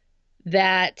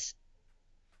that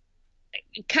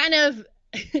kind of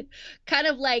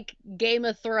like Game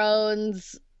of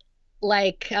Thrones,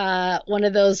 like one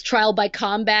of those trial by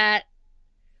combat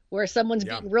where someone's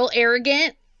being real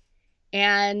arrogant.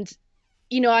 And,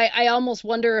 I almost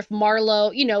wonder if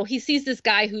Marlo, he sees this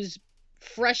guy who's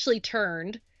freshly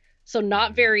turned, so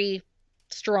not very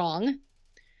strong,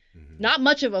 not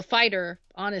much of a fighter,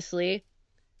 honestly.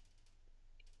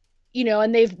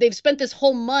 And they've spent this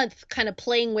whole month kind of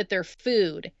playing with their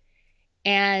food.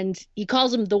 And he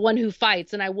calls him the one who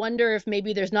fights. And I wonder if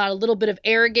maybe there's not a little bit of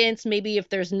arrogance, maybe if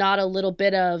there's not a little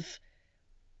bit of,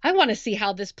 I want to see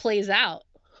how this plays out.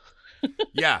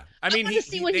 Yeah. I mean, he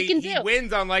see what he can do. He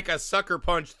wins on like a sucker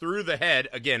punch through the head.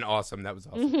 Again, awesome. That was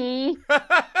awesome. Mm-hmm.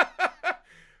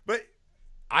 But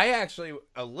I actually,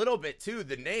 a little bit too,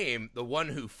 the name, the one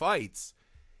who fights,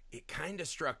 it kind of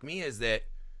struck me as that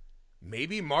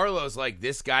maybe Marlo's like,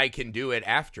 this guy can do it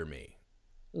after me.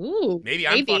 Ooh, maybe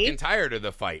I'm fucking tired of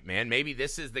the fight, man. Maybe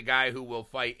this is the guy who will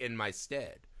fight in my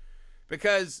stead.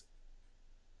 Because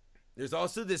there's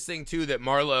also this thing, too, that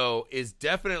Marlo is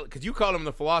definitely... Because you called him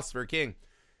the Philosopher King.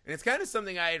 And it's kind of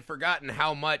something I had forgotten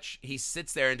how much he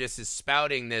sits there and just is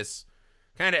spouting this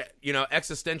kind of,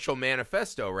 existential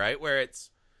manifesto, right? Where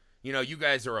it's, you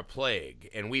guys are a plague.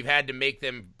 And we've had to make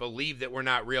them believe that we're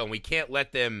not real. And we can't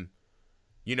let them,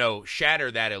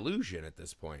 shatter that illusion at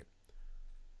this point.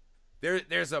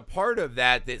 There's a part of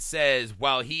that says,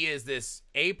 while he is this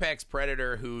apex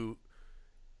predator who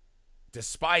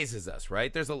despises us,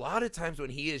 right? There's a lot of times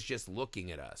when he is just looking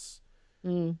at us.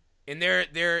 And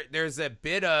there's a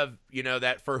bit of,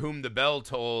 that for whom the bell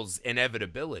tolls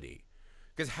inevitability.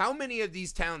 Because how many of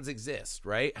these towns exist,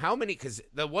 right? How many? Because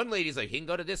the one lady's like, he can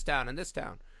go to this town and this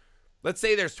town. Let's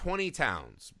say there's 20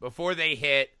 towns before they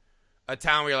hit a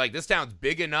town where you're like, this town's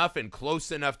big enough and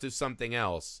close enough to something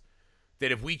else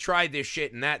that if we tried this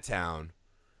shit in that town,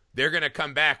 they're going to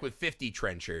come back with 50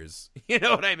 trenchers. You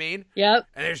know what I mean? Yep.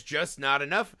 And there's just not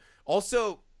enough.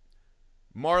 Also,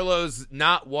 Marlowe's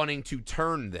not wanting to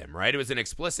turn them, right? It was an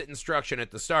explicit instruction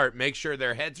at the start, make sure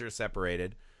their heads are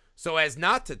separated so as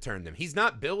not to turn them. He's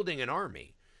not building an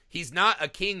army. He's not a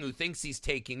king who thinks he's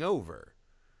taking over,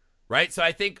 right? So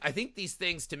I think these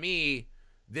things, to me,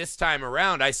 this time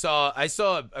around, I saw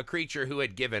a creature who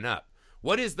had given up.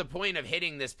 What is the point of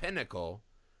hitting this pinnacle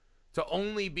to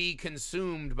only be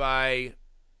consumed by,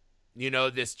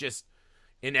 this just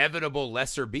inevitable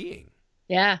lesser being?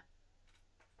 Yeah.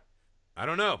 I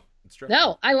don't know.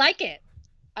 No, I like it.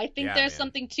 I think there's man.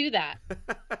 something to that.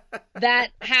 That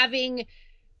having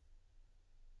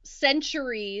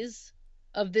centuries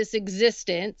of this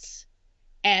existence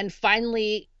and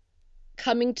finally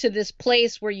coming to this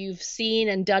place where you've seen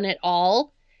and done it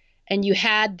all, and you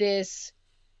had this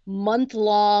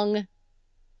month-long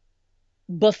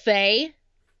buffet.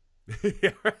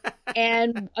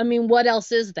 And I mean, what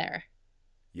else is there?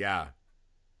 Yeah,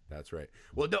 that's right.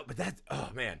 Well, no, but oh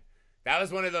man, that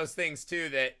was one of those things too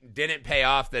that didn't pay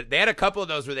off. That they had a couple of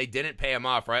those where they didn't pay him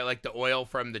off, right? Like the oil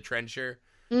from the trencher.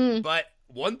 But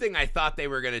one thing I thought they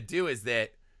were going to do is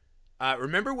that,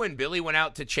 remember when Billy went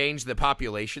out to change the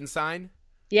population sign?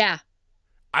 Yeah.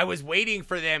 I was waiting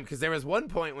for them because there was one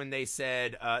point when they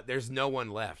said, there's no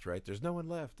one left, right? There's no one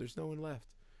left. There's no one left.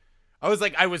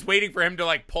 I was waiting for him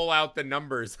to pull out the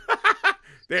numbers.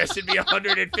 There should be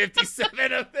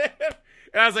 157 of them.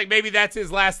 And I was like, maybe that's his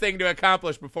last thing to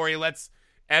accomplish before he lets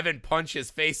Evan punch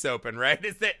his face open, right?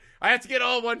 Is that I have to get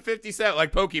all 157,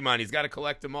 like Pokemon. He's got to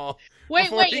collect them all. Wait,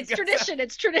 it's tradition.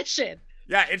 It's tradition.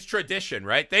 Yeah, it's tradition,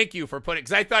 right? Thank you for putting,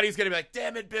 because I thought he was going to be like,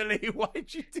 damn it, Billy,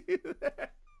 why'd you do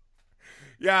that?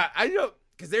 Yeah, I don't,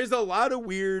 because there's a lot of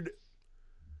weird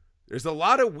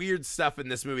stuff in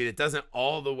this movie that doesn't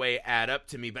all the way add up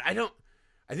to me, but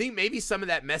I think maybe some of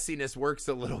that messiness works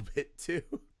a little bit too.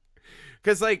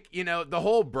 Because, the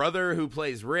whole brother who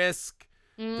plays Risk,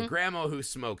 the grandma who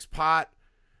smokes pot.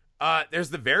 There's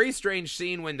the very strange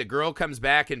scene when the girl comes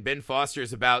back and Ben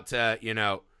Foster's about to,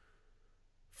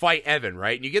 fight Evan,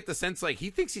 right? And you get the sense he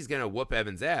thinks he's going to whoop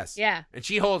Evan's ass. Yeah. And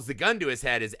she holds the gun to his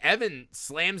head as Evan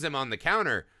slams him on the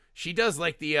counter. She does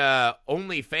the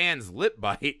OnlyFans lip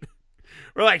bite.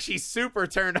 Where she's super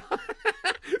turned on.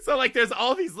 So there's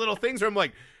all these little things where I'm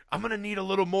like, I'm going to need a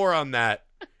little more on that.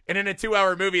 And in a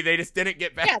 2-hour movie, they just didn't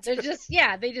get back. They just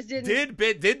didn't.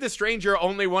 Did the stranger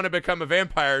only want to become a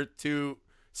vampire to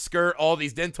skirt all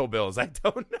these dental bills? I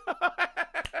don't know.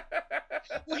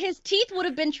 Well, his teeth would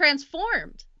have been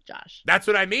transformed, Josh. That's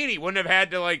what I mean. He wouldn't have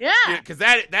had to because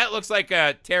that looks like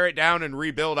a tear it down and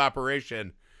rebuild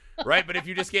operation, right? But if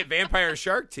you just get vampire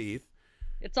shark teeth,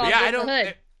 it's all good in the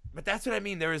hood. But that's what I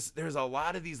mean. There's a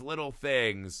lot of these little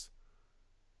things.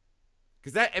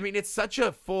 Because it's such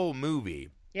a full movie.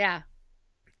 Yeah.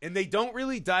 And they don't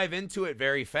really dive into it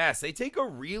very fast. They take a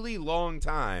really long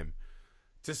time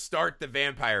to start the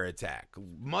vampire attack.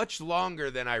 Much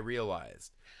longer than I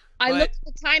realized. I looked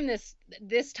at the time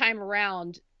this time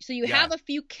around. So you have a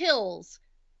few kills,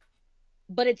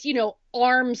 but it's,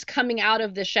 arms coming out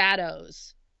of the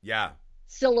shadows. Yeah.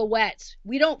 Silhouettes.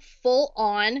 We don't full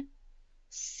on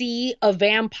see a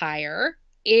vampire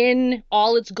in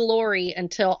all its glory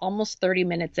until almost 30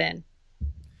 minutes in.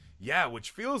 Yeah,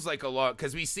 which feels like a lot,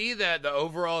 because we see the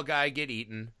overall guy get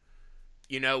eaten.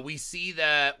 We see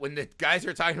that when the guys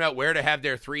are talking about where to have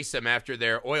their threesome after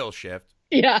their oil shift.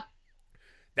 Yeah.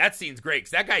 That scene's great,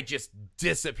 because that guy just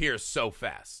disappears so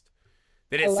fast.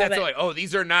 That it sets it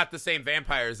these are not the same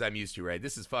vampires I'm used to, right?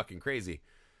 This is fucking crazy.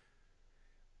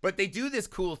 But they do this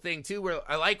cool thing, too, where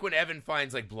I like when Evan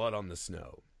finds, blood on the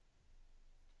snow.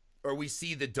 Or we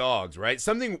see the dogs, right?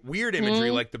 Something weird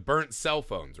imagery, like the burnt cell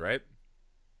phones, right?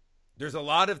 There's a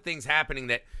lot of things happening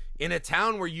that in a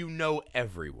town where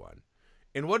everyone.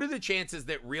 And what are the chances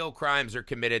that real crimes are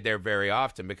committed there very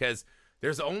often? Because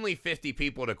there's only 50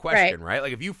 people to question,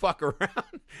 right? If you fuck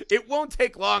around, it won't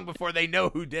take long before they know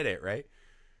who did it, right?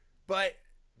 But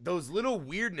those little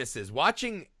weirdnesses,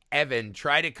 watching Evan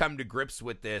try to come to grips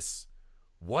with this,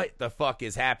 what the fuck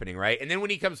is happening, right? And then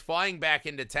when he comes flying back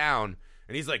into town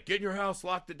and he's like, get in your house,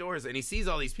 lock the doors. And he sees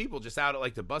all these people just out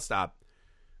at the bus stop.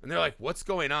 And they're like, what's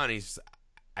going on? And he's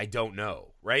I don't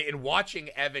know, right? And watching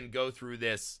Evan go through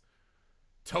this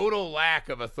total lack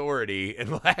of authority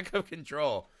and lack of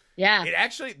control. Yeah. It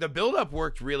actually, the buildup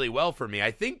worked really well for me.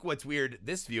 I think what's weird,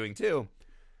 this viewing too,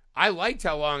 I liked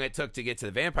how long it took to get to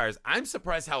the vampires. I'm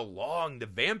surprised how long the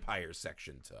vampire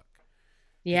section took.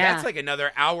 Yeah. That's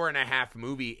another hour-and-a-half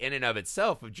movie in and of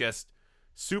itself of just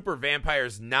super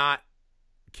vampires not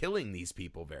killing these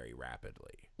people very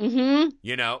rapidly. Mm-hmm.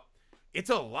 It's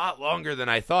a lot longer than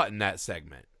I thought in that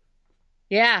segment.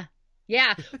 Yeah.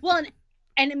 Yeah. Well, and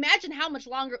And imagine how much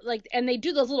longer, like, and they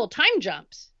do those little time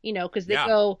jumps, because they Yeah.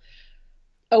 go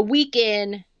a week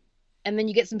in, and then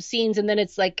you get some scenes, and then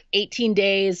it's like 18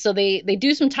 days. So they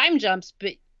do some time jumps,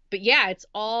 but yeah, it's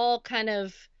all kind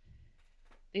of,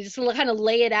 they just kind of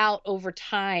lay it out over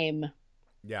time.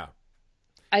 Yeah.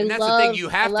 I And that's the thing, you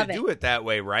I have to love do it that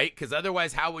way, right? Because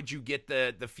otherwise, how would you get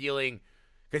the feeling?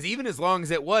 Because even as long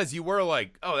as it was, you were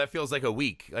like, oh, that feels like a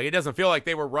week. Like, it doesn't feel like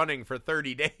they were running for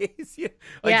 30 days.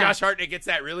 Like, Yeah. Josh Hartnett gets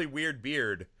that really weird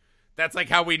beard. That's like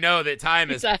how we know that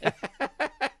time is.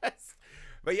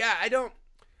 But yeah,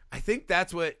 I think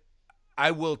that's what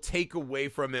I will take away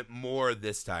from it more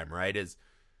this time, right? Is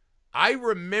I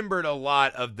remembered a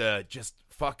lot of the just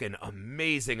fucking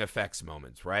amazing effects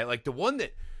moments, right? Like the one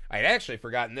that I'd actually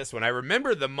forgotten this one. I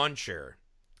remember the Muncher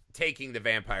taking the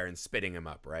vampire and spitting him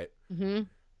up, right? Mm-hmm.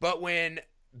 But when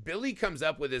Billy comes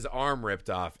up with his arm ripped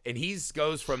off and he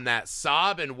goes from that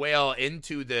sob and wail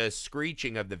into the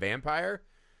screeching of the vampire,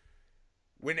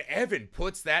 when Evan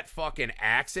puts that fucking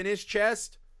axe in his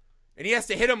chest and he has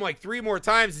to hit him like 3 more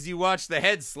times as you watch the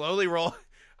head slowly roll,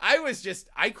 I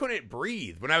couldn't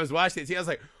breathe when I was watching this. I was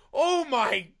like, oh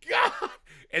my God.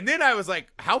 And then I was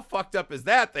like, how fucked up is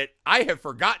that I have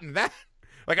forgotten that?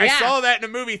 Like, I saw that in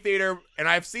a movie theater, and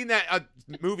I've seen that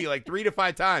movie like 3 to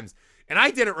 5 times, and I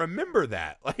didn't remember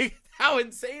that. Like, how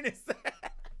insane is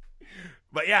that?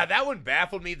 But yeah, that one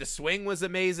baffled me. The swing was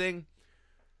amazing.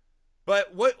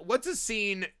 But what's a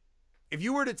scene, if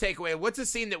you were to take away, what's a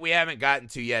scene that we haven't gotten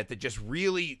to yet that just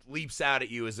really leaps out at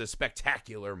you as a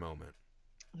spectacular moment?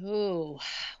 Ooh,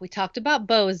 we talked about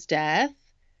Bo's death.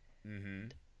 Mm-hmm.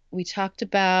 We talked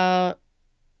about,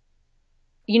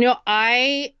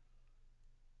 I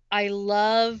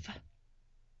love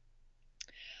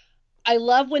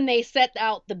when they set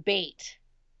out the bait.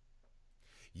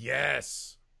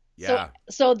 Yes. Yeah.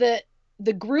 So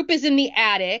the group is in the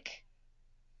attic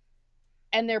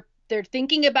and they're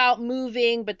thinking about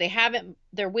moving, but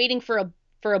they're waiting for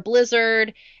a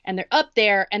blizzard, and they're up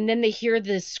there, and then they hear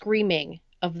this screaming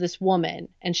of this woman,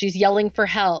 and she's yelling for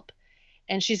help,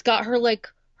 and she's got her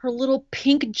little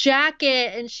pink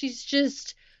jacket, and she's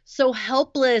just so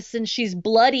helpless, and she's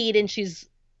bloodied, and she's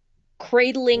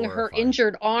cradling her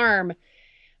injured arm.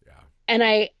 Yeah. And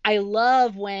I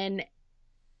love when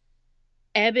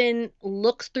Eben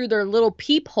looks through their little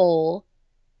peephole.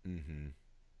 Mm-hmm.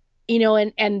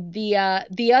 And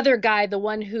the other guy, the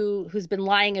one who's been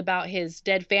lying about his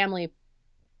dead family,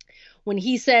 when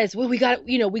he says, well, we got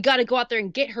to go out there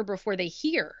and get her before they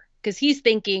hear, because he's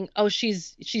thinking, oh,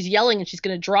 she's yelling and she's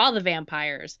going to draw the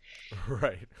vampires.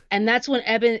 Right. And that's when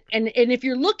Eben, and if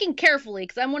you're looking carefully,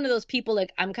 because I'm one of those people,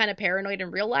 like, I'm kind of paranoid in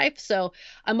real life, so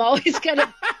I'm always kind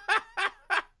of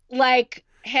like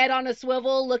head on a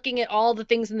swivel looking at all the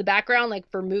things in the background,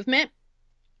 like for movement.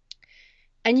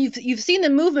 And you've seen the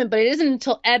movement, but it isn't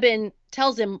until Eben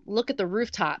tells him, look at the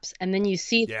rooftops, and then you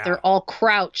see they're all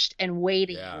crouched and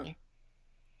waiting. Yeah.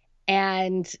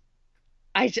 And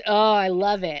I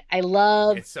love it.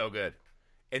 It's so good.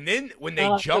 And then when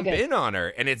they jump in on her,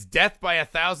 and it's death by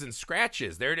 1,000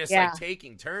 scratches, they're just like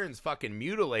taking turns fucking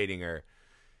mutilating her.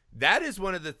 That is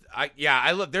one of the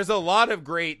I love. There's a lot of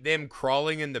great them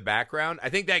crawling in the background. I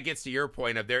think that gets to your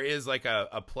point of there is like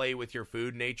a play with your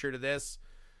food nature to this.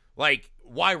 Like,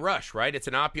 why rush, right? It's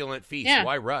an opulent feast. Yeah.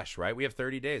 Why rush, right? We have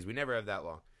 30 days. We never have that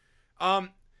long.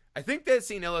 I think that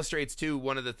scene illustrates, too,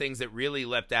 one of the things that really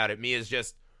leapt out at me is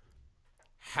just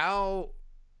how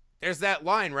there's that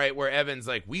line, right, where Evan's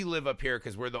like, we live up here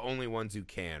because we're the only ones who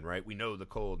can, right? We know the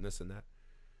cold and this and that.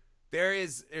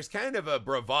 There's kind of a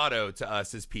bravado to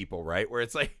us as people, right? Where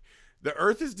it's like the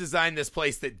earth has designed this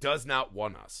place that does not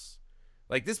want us.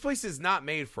 Like, this place is not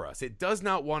made for us. It does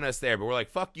not want us there. But we're like,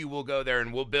 fuck you, we'll go there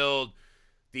and we'll build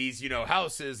these,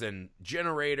 houses and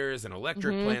generators and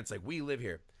electric plants. Like, we live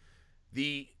here.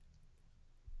 The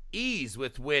ease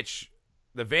with which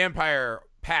the vampire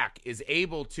pack is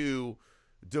able to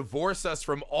divorce us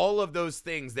from all of those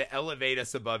things that elevate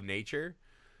us above nature,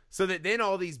 so that then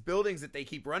all these buildings that they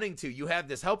keep running to, you have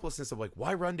this helplessness of like,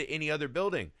 why run to any other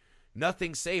building?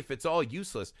 Nothing's safe. It's all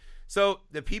useless. So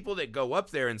the people that go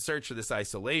up there in search of this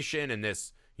isolation and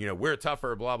this, we're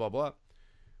tougher, blah, blah, blah,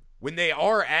 when they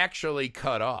are actually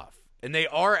cut off and they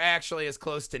are actually as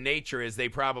close to nature as they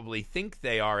probably think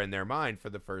they are in their mind for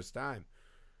the first time,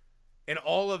 and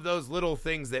all of those little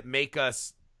things that make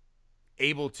us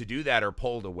able to do that are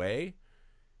pulled away,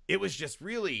 it was just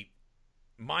really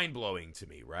mind-blowing to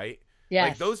me, right? Yes.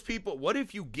 Like, those people, what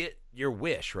if you get your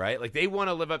wish, right? Like, they want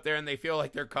to live up there and they feel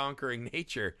like they're conquering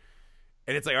nature.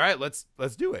 And it's like, all right, let's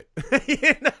do it.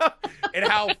 And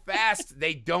how fast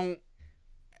they don't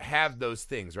have those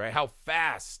things, right? How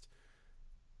fast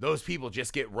those people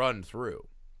just get run through.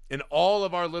 And all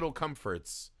of our little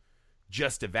comforts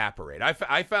just evaporate.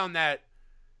 I found that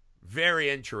very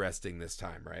interesting this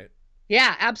time, right?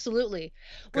 Yeah, absolutely.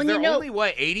 Because they're only,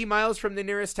 80 miles from the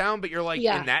nearest town, but you're like,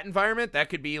 in that environment, that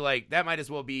could be like, that might as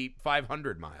well be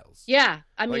 500 miles. Yeah,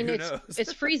 I mean,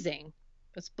 it's freezing.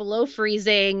 It's below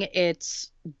freezing.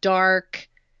 It's dark.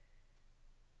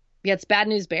 Yeah, it's Bad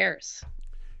News Bears.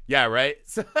 Yeah, right?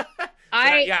 So,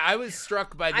 I was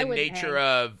struck by the nature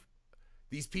of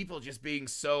these people just being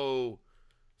so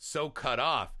cut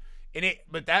off.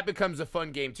 But that becomes a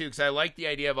fun game too, because I like the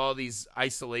idea of all these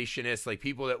isolationists, like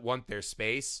people that want their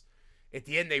space. At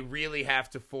the end, they really have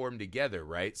to form together,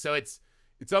 right? So it's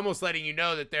almost letting you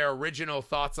know that their original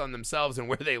thoughts on themselves and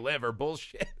where they live are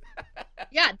bullshit.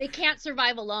 Yeah, they can't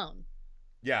survive alone.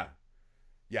 Yeah.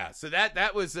 So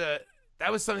that was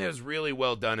something that was really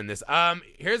well done in this.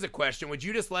 Here's a question: would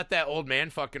you just let that old man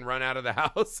fucking run out of the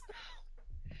house?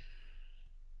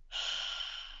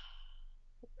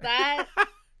 That.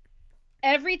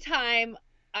 Every time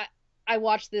I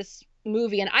watch this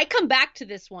movie, and I come back to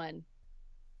this one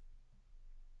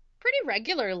pretty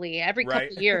regularly every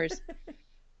couple of years,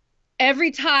 every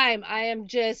time I am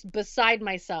just beside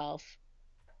myself.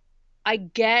 I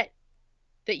get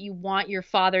that you want your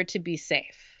father to be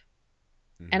safe,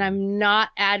 and I'm not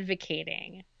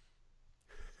advocating.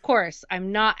 Of course,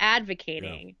 I'm not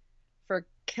advocating for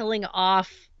killing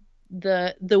off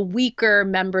the weaker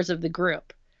members of the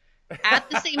group. At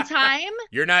the same time,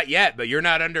 you're not yet, but you're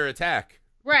not under attack.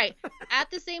 Right.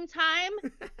 At the same time,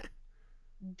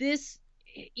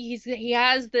 he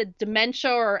has the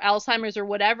dementia or Alzheimer's or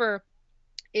whatever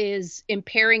is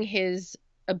impairing his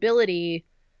ability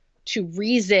to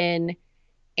reason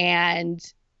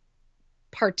and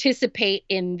participate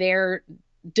in their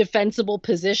defensible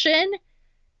position.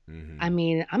 I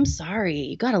mean, I'm sorry,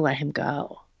 you got to let him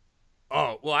go.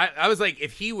 Oh, well, I was like,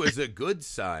 if he was a good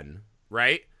son,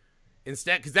 right?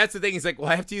 Instead, because that's the thing. He's like, well,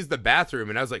 I have to use the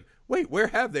bathroom. And I was like, wait, where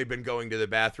have they been going to the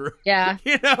bathroom? Yeah.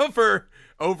 For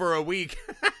over a week.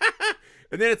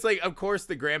 And then it's like, of course,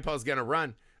 the grandpa's going to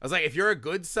run. I was like, if you're a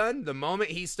good son, the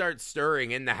moment he starts stirring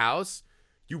in the house,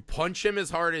 you punch him as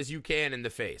hard as you can in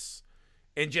the face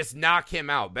and just knock him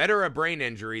out. Better a brain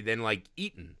injury than like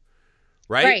eaten.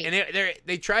 Right? And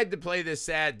they tried to play this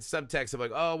sad subtext of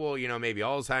like, oh, well, maybe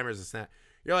Alzheimer's is that.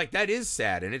 You're like, that is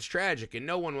sad and it's tragic. And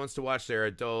no one wants to watch their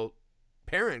adult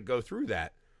parent go through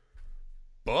that.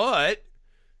 But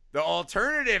the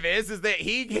alternative is that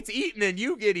he gets eaten and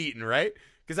you get eaten, right?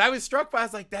 Because I was struck by, I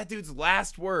was like, that dude's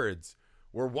last words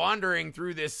were wandering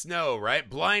through this snow, right?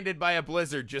 Blinded by a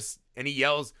blizzard, and he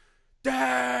yells,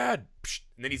 Dad!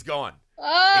 And then he's gone.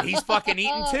 And he's fucking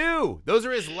eaten too. Those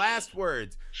are his last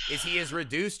words, is he is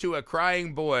reduced to a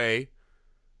crying boy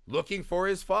looking for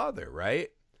his father, right?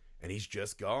 And he's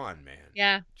just gone, man.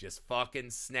 Yeah. Just fucking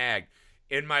snagged.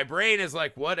 And my brain is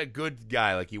like, what a good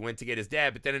guy. Like, he went to get his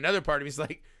dad. But then another part of me is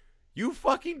like, you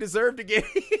fucking deserve to get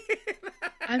eaten.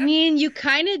 I mean, you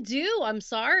kind of do. I'm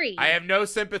sorry. I have no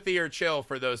sympathy or chill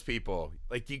for those people.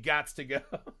 Like, you gots to go.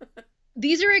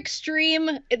 These are extreme.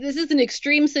 This is an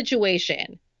extreme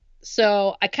situation.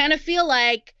 So I kind of feel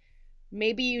like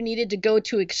maybe you needed to go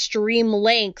to extreme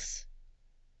lengths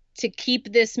to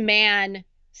keep this man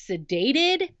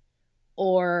sedated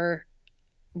or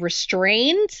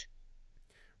restrained.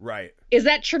 Right. Is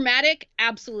that traumatic?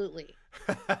 Absolutely.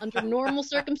 Under normal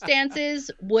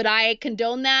circumstances, would I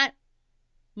condone that?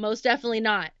 Most definitely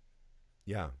not.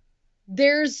 Yeah.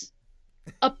 There's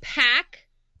a pack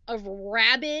of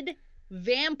rabid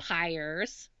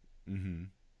vampires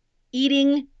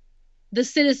eating the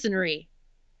citizenry.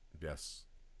 Yes.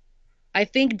 I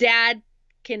think Dad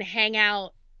can hang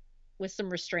out with some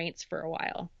restraints for a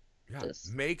while. Yeah,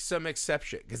 make some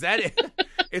exception. Because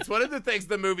it's one of the things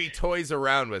the movie toys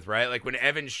around with, right? Like when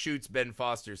Evan shoots Ben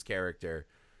Foster's character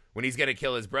when he's going to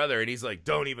kill his brother, and he's like,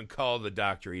 don't even call the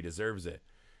doctor, he deserves it.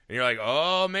 And you're like,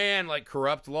 oh man, like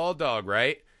corrupt law dog,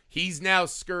 right? He's now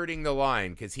skirting the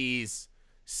line because he's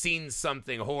seen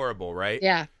something horrible, right?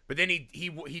 Yeah. But then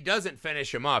he doesn't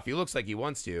finish him off. He looks like he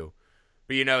wants to.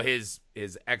 But, his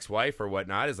ex-wife or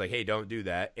whatnot is like, hey, don't do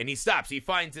that. And he stops. He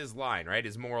finds his line, right?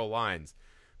 His moral lines.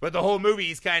 But the whole movie,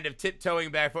 he's kind of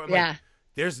tiptoeing back. I'm like,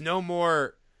 there's no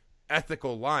more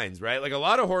ethical lines, right? Like a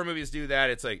lot of horror movies do that.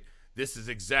 It's like, this is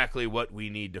exactly what we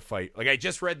need to fight. Like I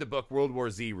just read the book World War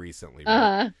Z recently,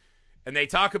 right? And they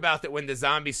talk about that when the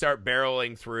zombies start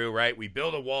barreling through, right? We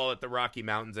build a wall at the Rocky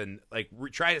Mountains and like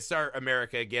try to start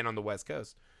America again on the West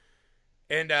Coast.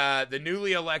 And the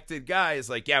newly elected guy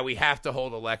is like, yeah, we have to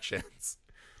hold elections.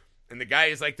 And the guy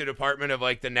is like the Department of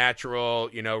like the natural,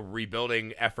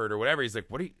 rebuilding effort or whatever. He's like,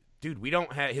 dude, we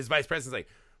don't have, his vice president's like,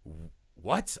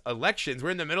 what? Elections?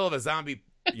 We're in the middle of a zombie,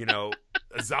 a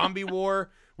zombie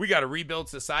war. We got to rebuild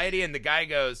society. And the guy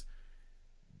goes,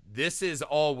 this is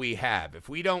all we have. If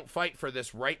we don't fight for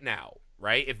this right now,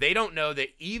 right? If they don't know that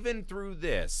even through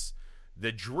this,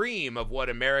 the dream of what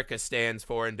America stands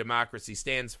for and democracy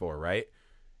stands for, right?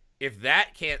 If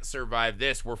that can't survive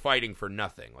this, we're fighting for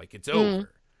nothing. Like, it's over,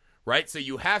 right? So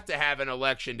you have to have an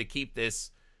election to keep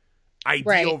this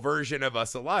ideal version of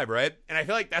us alive, right? And I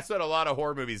feel like that's what a lot of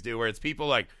horror movies do, where it's people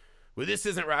like, well, this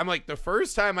isn't right. I'm like, the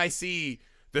first time I see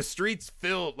the streets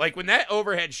filled, like when that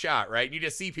overhead shot, right? And you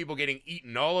just see people getting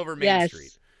eaten all over Main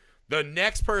Street. The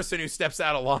next person who steps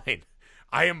out of line,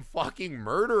 I am fucking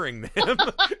murdering them.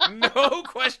 No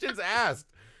questions asked.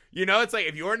 It's like,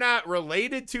 if you're not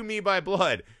related to me by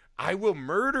blood, I will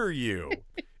murder you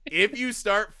if you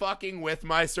start fucking with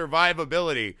my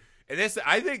survivability. And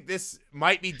I think this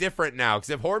might be different now,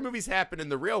 because if horror movies happen in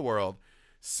the real world,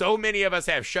 so many of us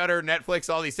have Shudder,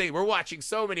 Netflix, all these things. We're watching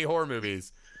so many horror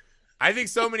movies. I think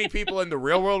so many people in the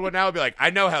real world would now be like, I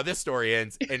know how this story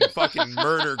ends, and fucking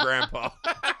murder Grandpa.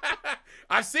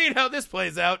 I've seen how this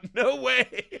plays out. No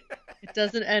way. It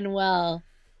doesn't end well.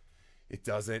 It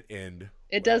doesn't end.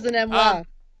 It doesn't end well.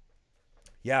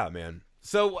 Yeah, man.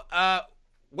 So,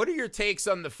 what are your takes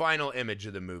on the final image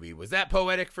of the movie? Was that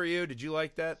poetic for you? Did you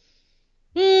like that?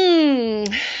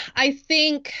 I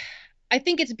think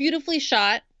it's beautifully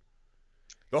shot.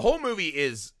 The whole movie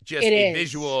is just a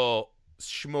visual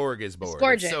smorgasbord. It's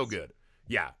gorgeous. It's so good.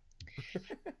 Yeah.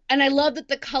 And I love that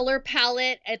the color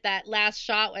palette at that last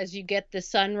shot, as you get the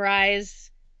sunrise,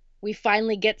 we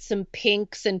finally get some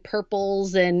pinks and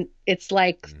purples, and it's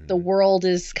like the world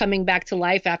is coming back to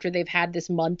life after they've had this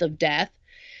month of death.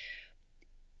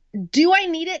 Do I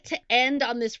need it to end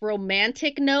on this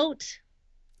romantic note?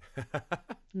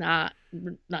 Not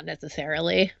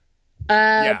necessarily.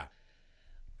 Yeah.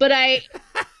 But I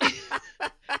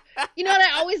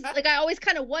I always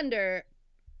kind of wonder.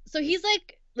 So he's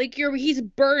he's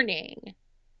burning,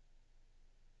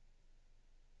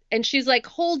 and she's like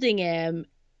holding him,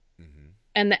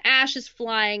 and the ash is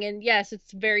flying, and yes,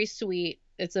 it's very sweet.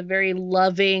 It's a very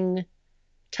loving,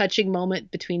 touching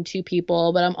moment between two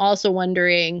people. But I'm also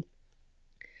wondering,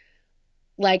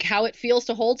 like, how it feels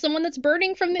to hold someone that's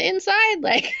burning from the inside.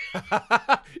 Like,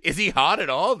 is he hot at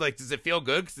all? Like, does it feel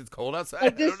good because it's cold outside?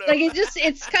 Like this, like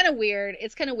it's kind of weird.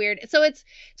 It's kind of weird. So it's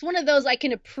one of those, I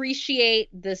can appreciate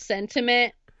the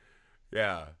sentiment.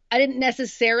 Yeah. I didn't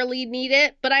necessarily need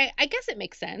it, but I guess it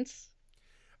makes sense.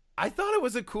 I thought it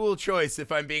was a cool choice,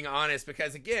 if I'm being honest,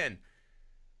 because again,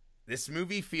 this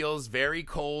movie feels very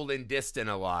cold and distant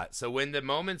a lot. So when the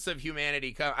moments of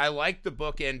humanity come, I like the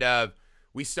bookend of,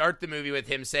 we start the movie with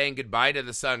him saying goodbye to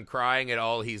the son, crying at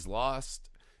all he's lost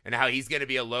and how he's going to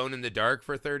be alone in the dark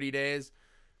for 30 days.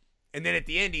 And then at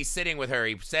the end, he's sitting with her.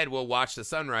 He said, we'll watch the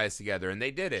sunrise together. And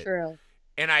they did it. True.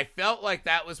 And I felt like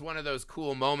that was one of those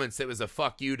cool moments that was a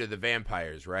fuck you to the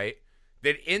vampires, right?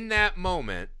 That in that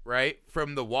moment, right,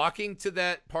 from the walking to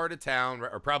that part of town,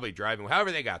 or probably driving,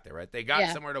 however they got there, right? They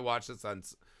got somewhere to watch the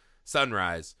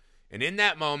sunrise. And in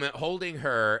that moment, holding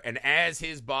her, and as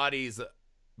his body's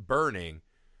burning,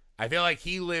 I feel like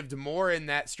he lived more in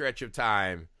that stretch of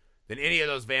time than any of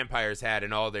those vampires had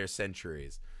in all their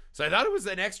centuries. So I thought it was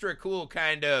an extra cool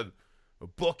kind of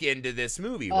book into this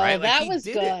movie, right? Like, that was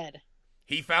good.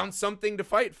 He found something to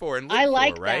fight for and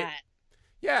live for, right? That.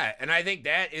 Yeah, and I think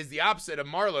that is the opposite of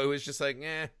Marlowe, who is just like,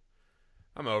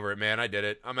 I'm over it, man. I did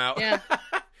it. I'm out. Yeah.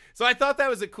 So I thought that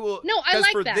was a cool... No, I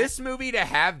like that. For this movie to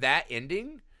have that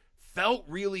ending felt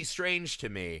really strange to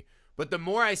me. But the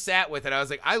more I sat with it, I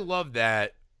was like, I love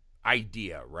that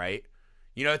idea, right?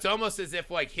 It's almost as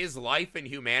if like his life and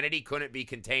humanity couldn't be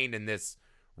contained in this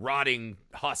rotting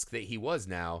husk that he was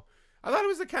now. I thought it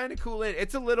was a kind of cool end.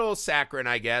 It's a little saccharine,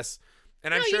 I guess.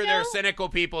 And I'm sure there are cynical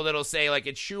people that'll say like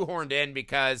it's shoehorned in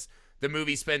because the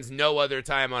movie spends no other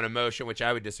time on emotion, which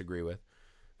I would disagree with.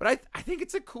 But I think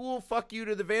it's a cool fuck you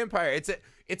to the vampire.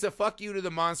 It's a fuck you to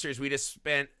the monsters we just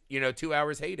spent, 2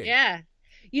 hours hating. Yeah.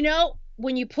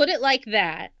 When you put it like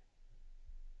that,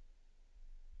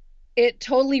 it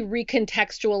totally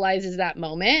recontextualizes that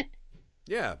moment.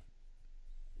 Yeah.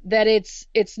 That it's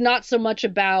not so much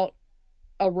about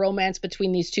a romance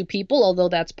between these two people, although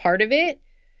that's part of it.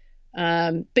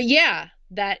 But yeah,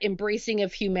 that embracing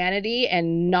of humanity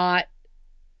and not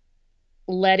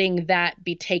letting that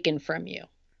be taken from you.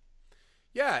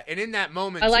 Yeah, and in that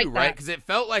moment too, right? Because it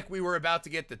felt like we were about to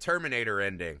get the Terminator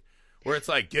ending, where it's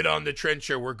like, get on the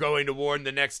trencher, we're going to warn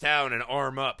the next town and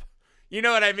arm up. You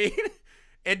know what I mean?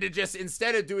 And to just,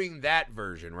 instead of doing that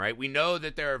version, right? We know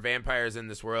that there are vampires in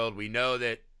this world. We know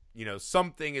that,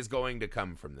 something is going to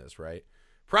come from this, right?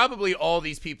 probably all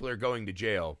these people are going to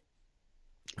jail.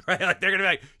 Right? Like, they're going to be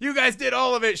like, you guys did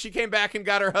all of it. She came back and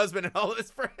got her husband and all of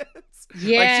his friends.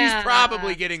 Yeah. Like, she's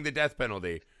probably getting the death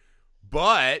penalty.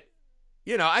 But,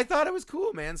 you know, I thought it was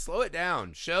cool, man. Slow it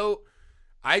down.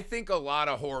 I think a lot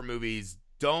of horror movies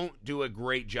don't do a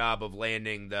great job of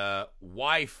landing the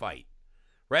why fight.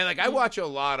 Right? Like, I watch a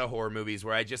lot of horror movies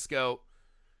where I just go,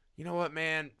 you know what,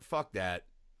 man? Fuck that.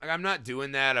 Like, I'm not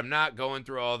doing that. I'm not going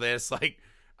through all this. Like,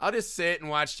 I'll just sit and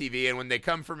watch TV, and when they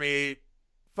come for me,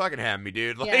 fucking have me,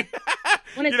 dude. Like,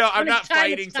 you know, I'm not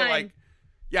fighting to, like,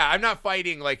 I'm not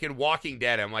fighting like in Walking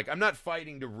Dead. I'm not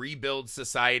fighting to rebuild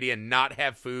society and not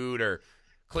have food or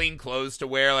clean clothes to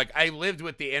wear. Like, I lived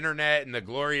with the internet and the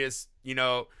glorious, you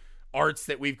know, arts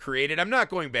that we've created. I'm not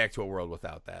going back to a world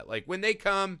without that. Like, when they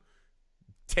come,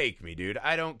 take me, dude.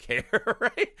 I don't care,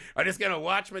 right? I'm just going to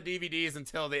watch my DVDs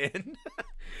until the end.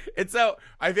 And so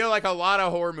I feel like a lot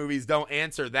of horror movies don't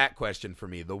answer that question for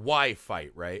me, the why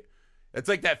fight, right? It's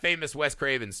like that famous Wes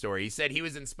Craven story. He said he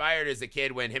was inspired as a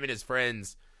kid when him and his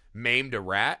friends maimed a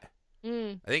rat.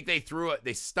 I think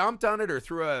they stomped on it or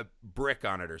threw a brick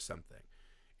on it or something.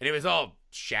 And it was all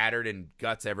shattered and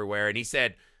guts everywhere. And he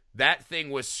said that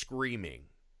thing was screaming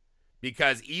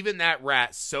because even that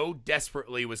rat so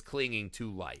desperately was clinging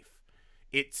to life.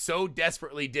 It so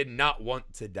desperately did not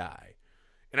want to die.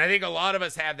 And I think a lot of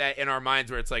us have that in our minds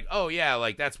where it's like, oh, yeah,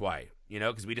 like that's why, you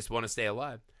know, because we just want to stay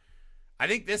alive. I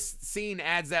think this scene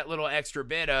adds that little extra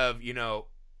bit of, you know,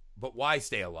 but why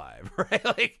stay alive, right?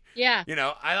 Like, yeah, you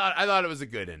know, I thought it was a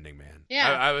good ending, man. Yeah,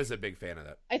 I was a big fan of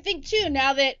that. I think too.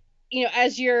 Now that, you know,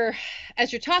 as you're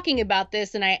talking about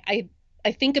this, and I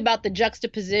think about the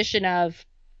juxtaposition of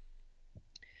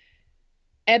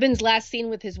Eben's last scene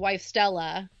with his wife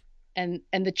Stella, and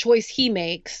the choice he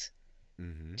makes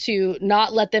to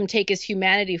not let them take his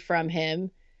humanity from him,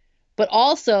 but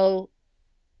also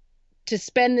to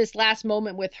spend this last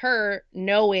moment with her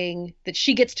knowing that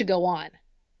she gets to go on.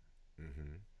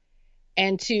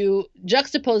 And to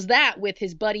juxtapose that with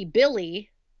his buddy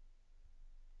Billy.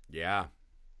 Yeah.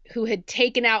 Who had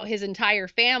taken out his entire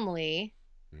family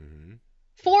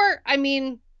for, I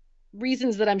mean,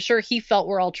 reasons that I'm sure he felt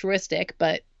were altruistic,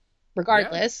 but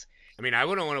regardless. Yeah. I mean, I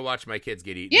wouldn't want to watch my kids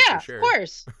get eaten. Yeah, for sure. Of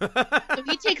course. So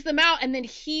he takes them out, and then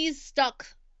he's stuck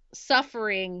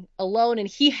suffering alone, and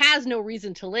he has no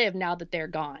reason to live now that they're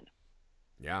gone.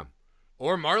 Yeah.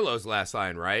 Or Marlowe's last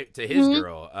line, right? To his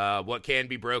girl, what can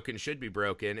be broken should be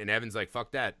broken. And Evan's like,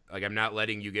 fuck that. Like, I'm not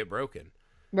letting you get broken.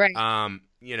 Right.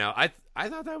 You know, I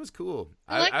thought that was cool.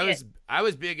 I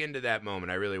was big into that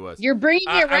moment. I really was. You're bringing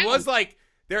me around. I was like,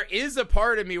 there is a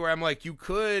part of me where I'm like, you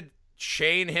could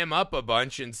chain him up a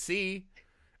bunch and see.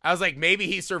 I was like, maybe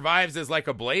he survives as like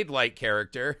a Blade-like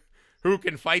character who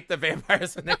can fight the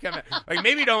vampires when they come out. Like,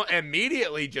 maybe don't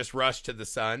immediately just rush to the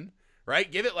sun,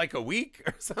 right? Give it like a week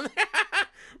or something.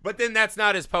 But then that's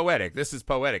not as poetic. This is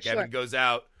poetic. Sure. Evan goes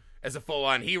out as a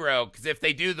full-on hero, because if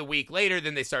they do the week later,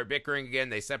 then they start bickering again.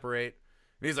 They separate.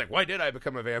 And he's like, why did I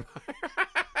become a vampire?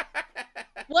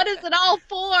 What is it all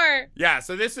for? Yeah,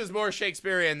 so this is more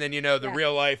Shakespearean than, you know, the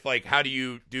real life, like, how do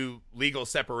you do legal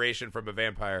separation from a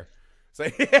vampire? So,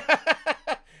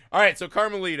 all right, so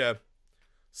Carmelita,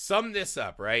 sum this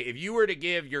up, right? If you were to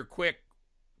give your quick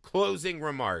closing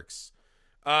remarks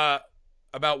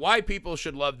about why people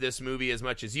should love this movie as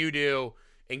much as you do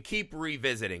and keep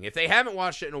revisiting. If they haven't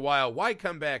watched it in a while, why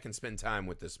come back and spend time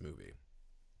with this movie?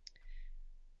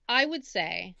 I would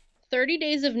say 30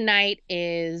 Days of Night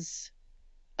is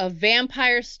a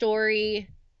vampire story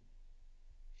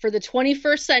for the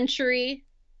 21st century.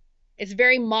 It's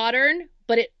very modern,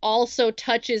 but it also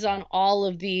touches on all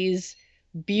of these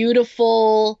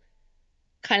beautiful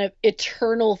kind of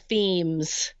eternal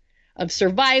themes of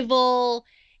survival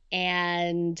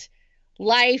and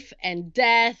life and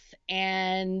death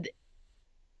and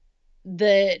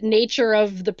the nature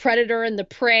of the predator and the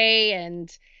prey.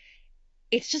 And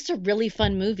it's just a really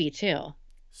fun movie too.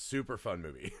 Super fun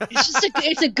movie.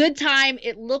 It's a good time.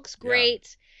 It looks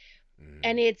great. Yeah.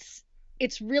 And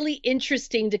it's really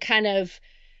interesting to kind of,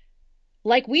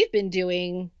 like we've been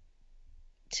doing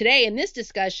today in this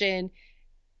discussion,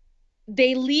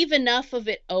 they leave enough of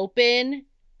it open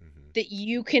that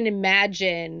you can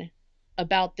imagine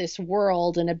about this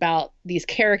world and about these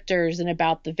characters and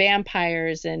about the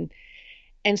vampires. And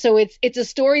so it's a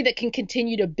story that can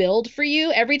continue to build for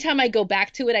you. Every time I go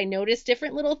back to it, I notice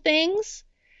different little things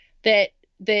that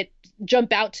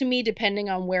jump out to me depending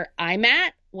on where I'm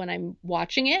at when I'm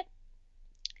watching it.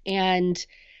 And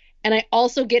I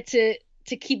also get to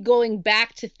keep going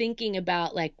back to thinking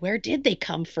about, like, where did they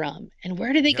come from and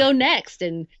where do they go next?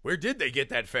 And where did they get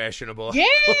that fashionable?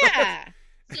 Yeah.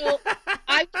 So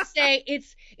I I would say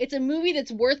it's a movie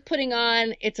that's worth putting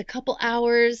on. It's a couple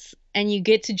hours, and you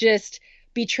get to just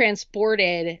be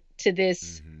transported to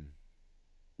this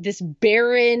this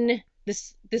barren,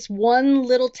 this one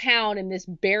little town in this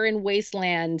barren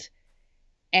wasteland,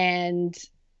 and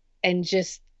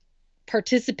just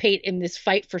participate in this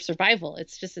fight for survival.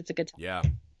 It's a good time. Yeah.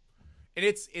 And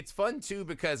it's fun too,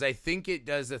 because I think it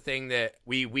does a thing that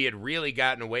we had really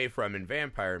gotten away from in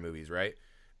vampire movies, right?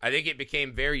 I think it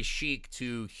became very chic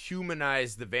to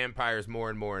humanize the vampires more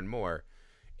and more and more.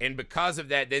 And because of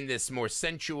that, then this more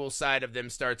sensual side of them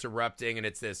starts erupting, and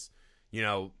it's this,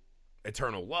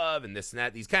 eternal love and this and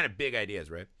that, these kind of big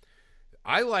ideas, right?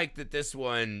 I like that this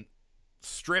one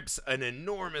strips an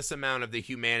enormous amount of the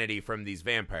humanity from these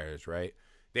vampires, right?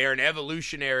 They are an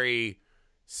evolutionary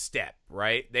step,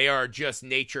 right? They are just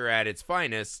nature at its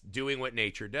finest, doing what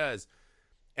nature does.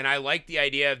 And I like the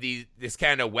idea of this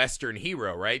kind of Western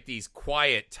hero, right? These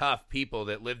quiet, tough people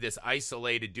that live this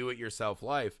isolated, do-it-yourself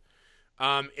life.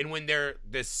 And when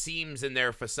the seams in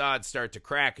their facade start to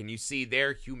crack, and you see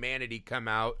their humanity come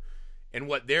out, and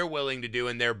what they're willing to do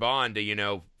in their bond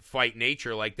to, fight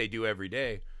nature like they do every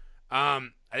day. I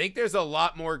think there's a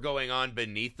lot more going on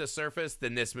beneath the surface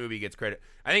than this movie gets credit.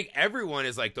 I think everyone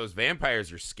is like, those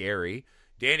vampires are scary.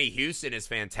 Danny Houston is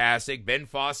fantastic. Ben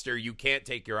Foster, you can't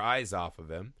take your eyes off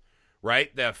of him,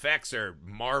 right? The effects are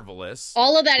marvelous.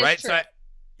 All of that right? is true.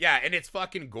 Yeah, and it's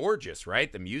fucking gorgeous,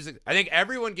 right? The music. I think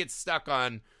everyone gets stuck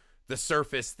on the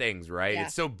surface things, right? Yeah.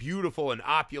 It's so beautiful and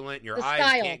opulent, and your The eyes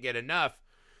style. can't get enough.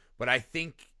 But I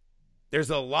think there's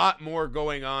a lot more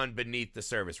going on beneath the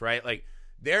surface, right? Like,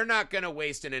 they're not going to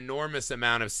waste an enormous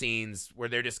amount of scenes where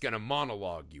they're just going to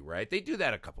monologue you, right? They do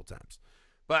that a couple times.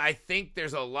 But I think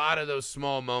there's a lot of those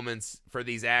small moments for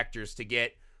these actors to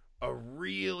get a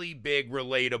really big,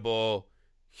 relatable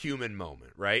human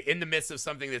moment, right? In the midst of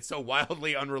something that's so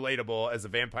wildly unrelatable as a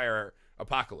vampire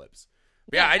apocalypse.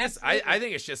 But yeah, I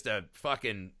think it's just a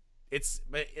fucking,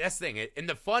 but that's the thing. And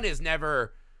the fun is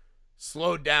never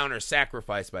slowed down or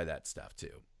sacrificed by that stuff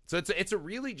too. So it's a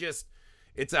really just,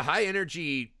 it's a high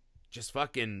energy, just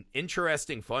fucking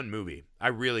interesting, fun movie. I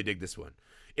really dig this one.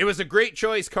 It was a great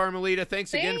choice, Carmelita.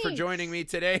 Thanks again for joining me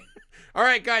today. All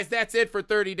right, guys, that's it for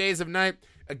 30 Days of Night.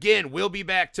 Again, we'll be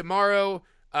back tomorrow.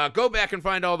 Go back and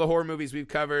find all the horror movies we've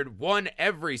covered. One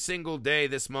every single day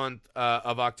this month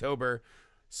of October.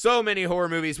 So many horror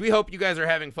movies. We hope you guys are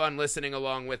having fun listening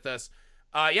along with us.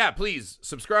 Please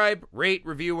subscribe, rate,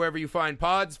 review wherever you find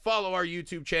pods. Follow our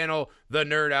YouTube channel, The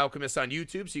Nerd Alchemist, on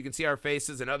YouTube, so you can see our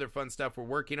faces and other fun stuff we're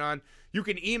working on. You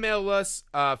can email us,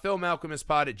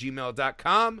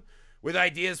 filmalchemistpod@gmail.com, with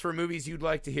ideas for movies you'd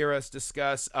like to hear us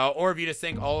discuss, or if you just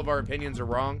think all of our opinions are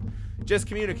wrong, just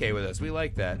communicate with us. We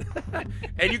like that.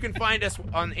 And you can find us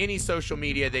on any social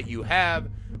media that you have,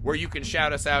 where you can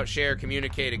shout us out, share,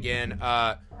 communicate again.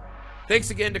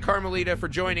 Thanks again to Carmelita for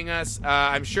joining us.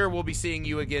 I'm sure we'll be seeing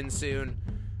you again soon.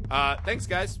 Thanks,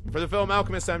 guys. For the Film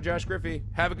Alchemist, I'm Josh Griffey.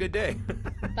 Have a good day.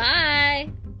 Bye.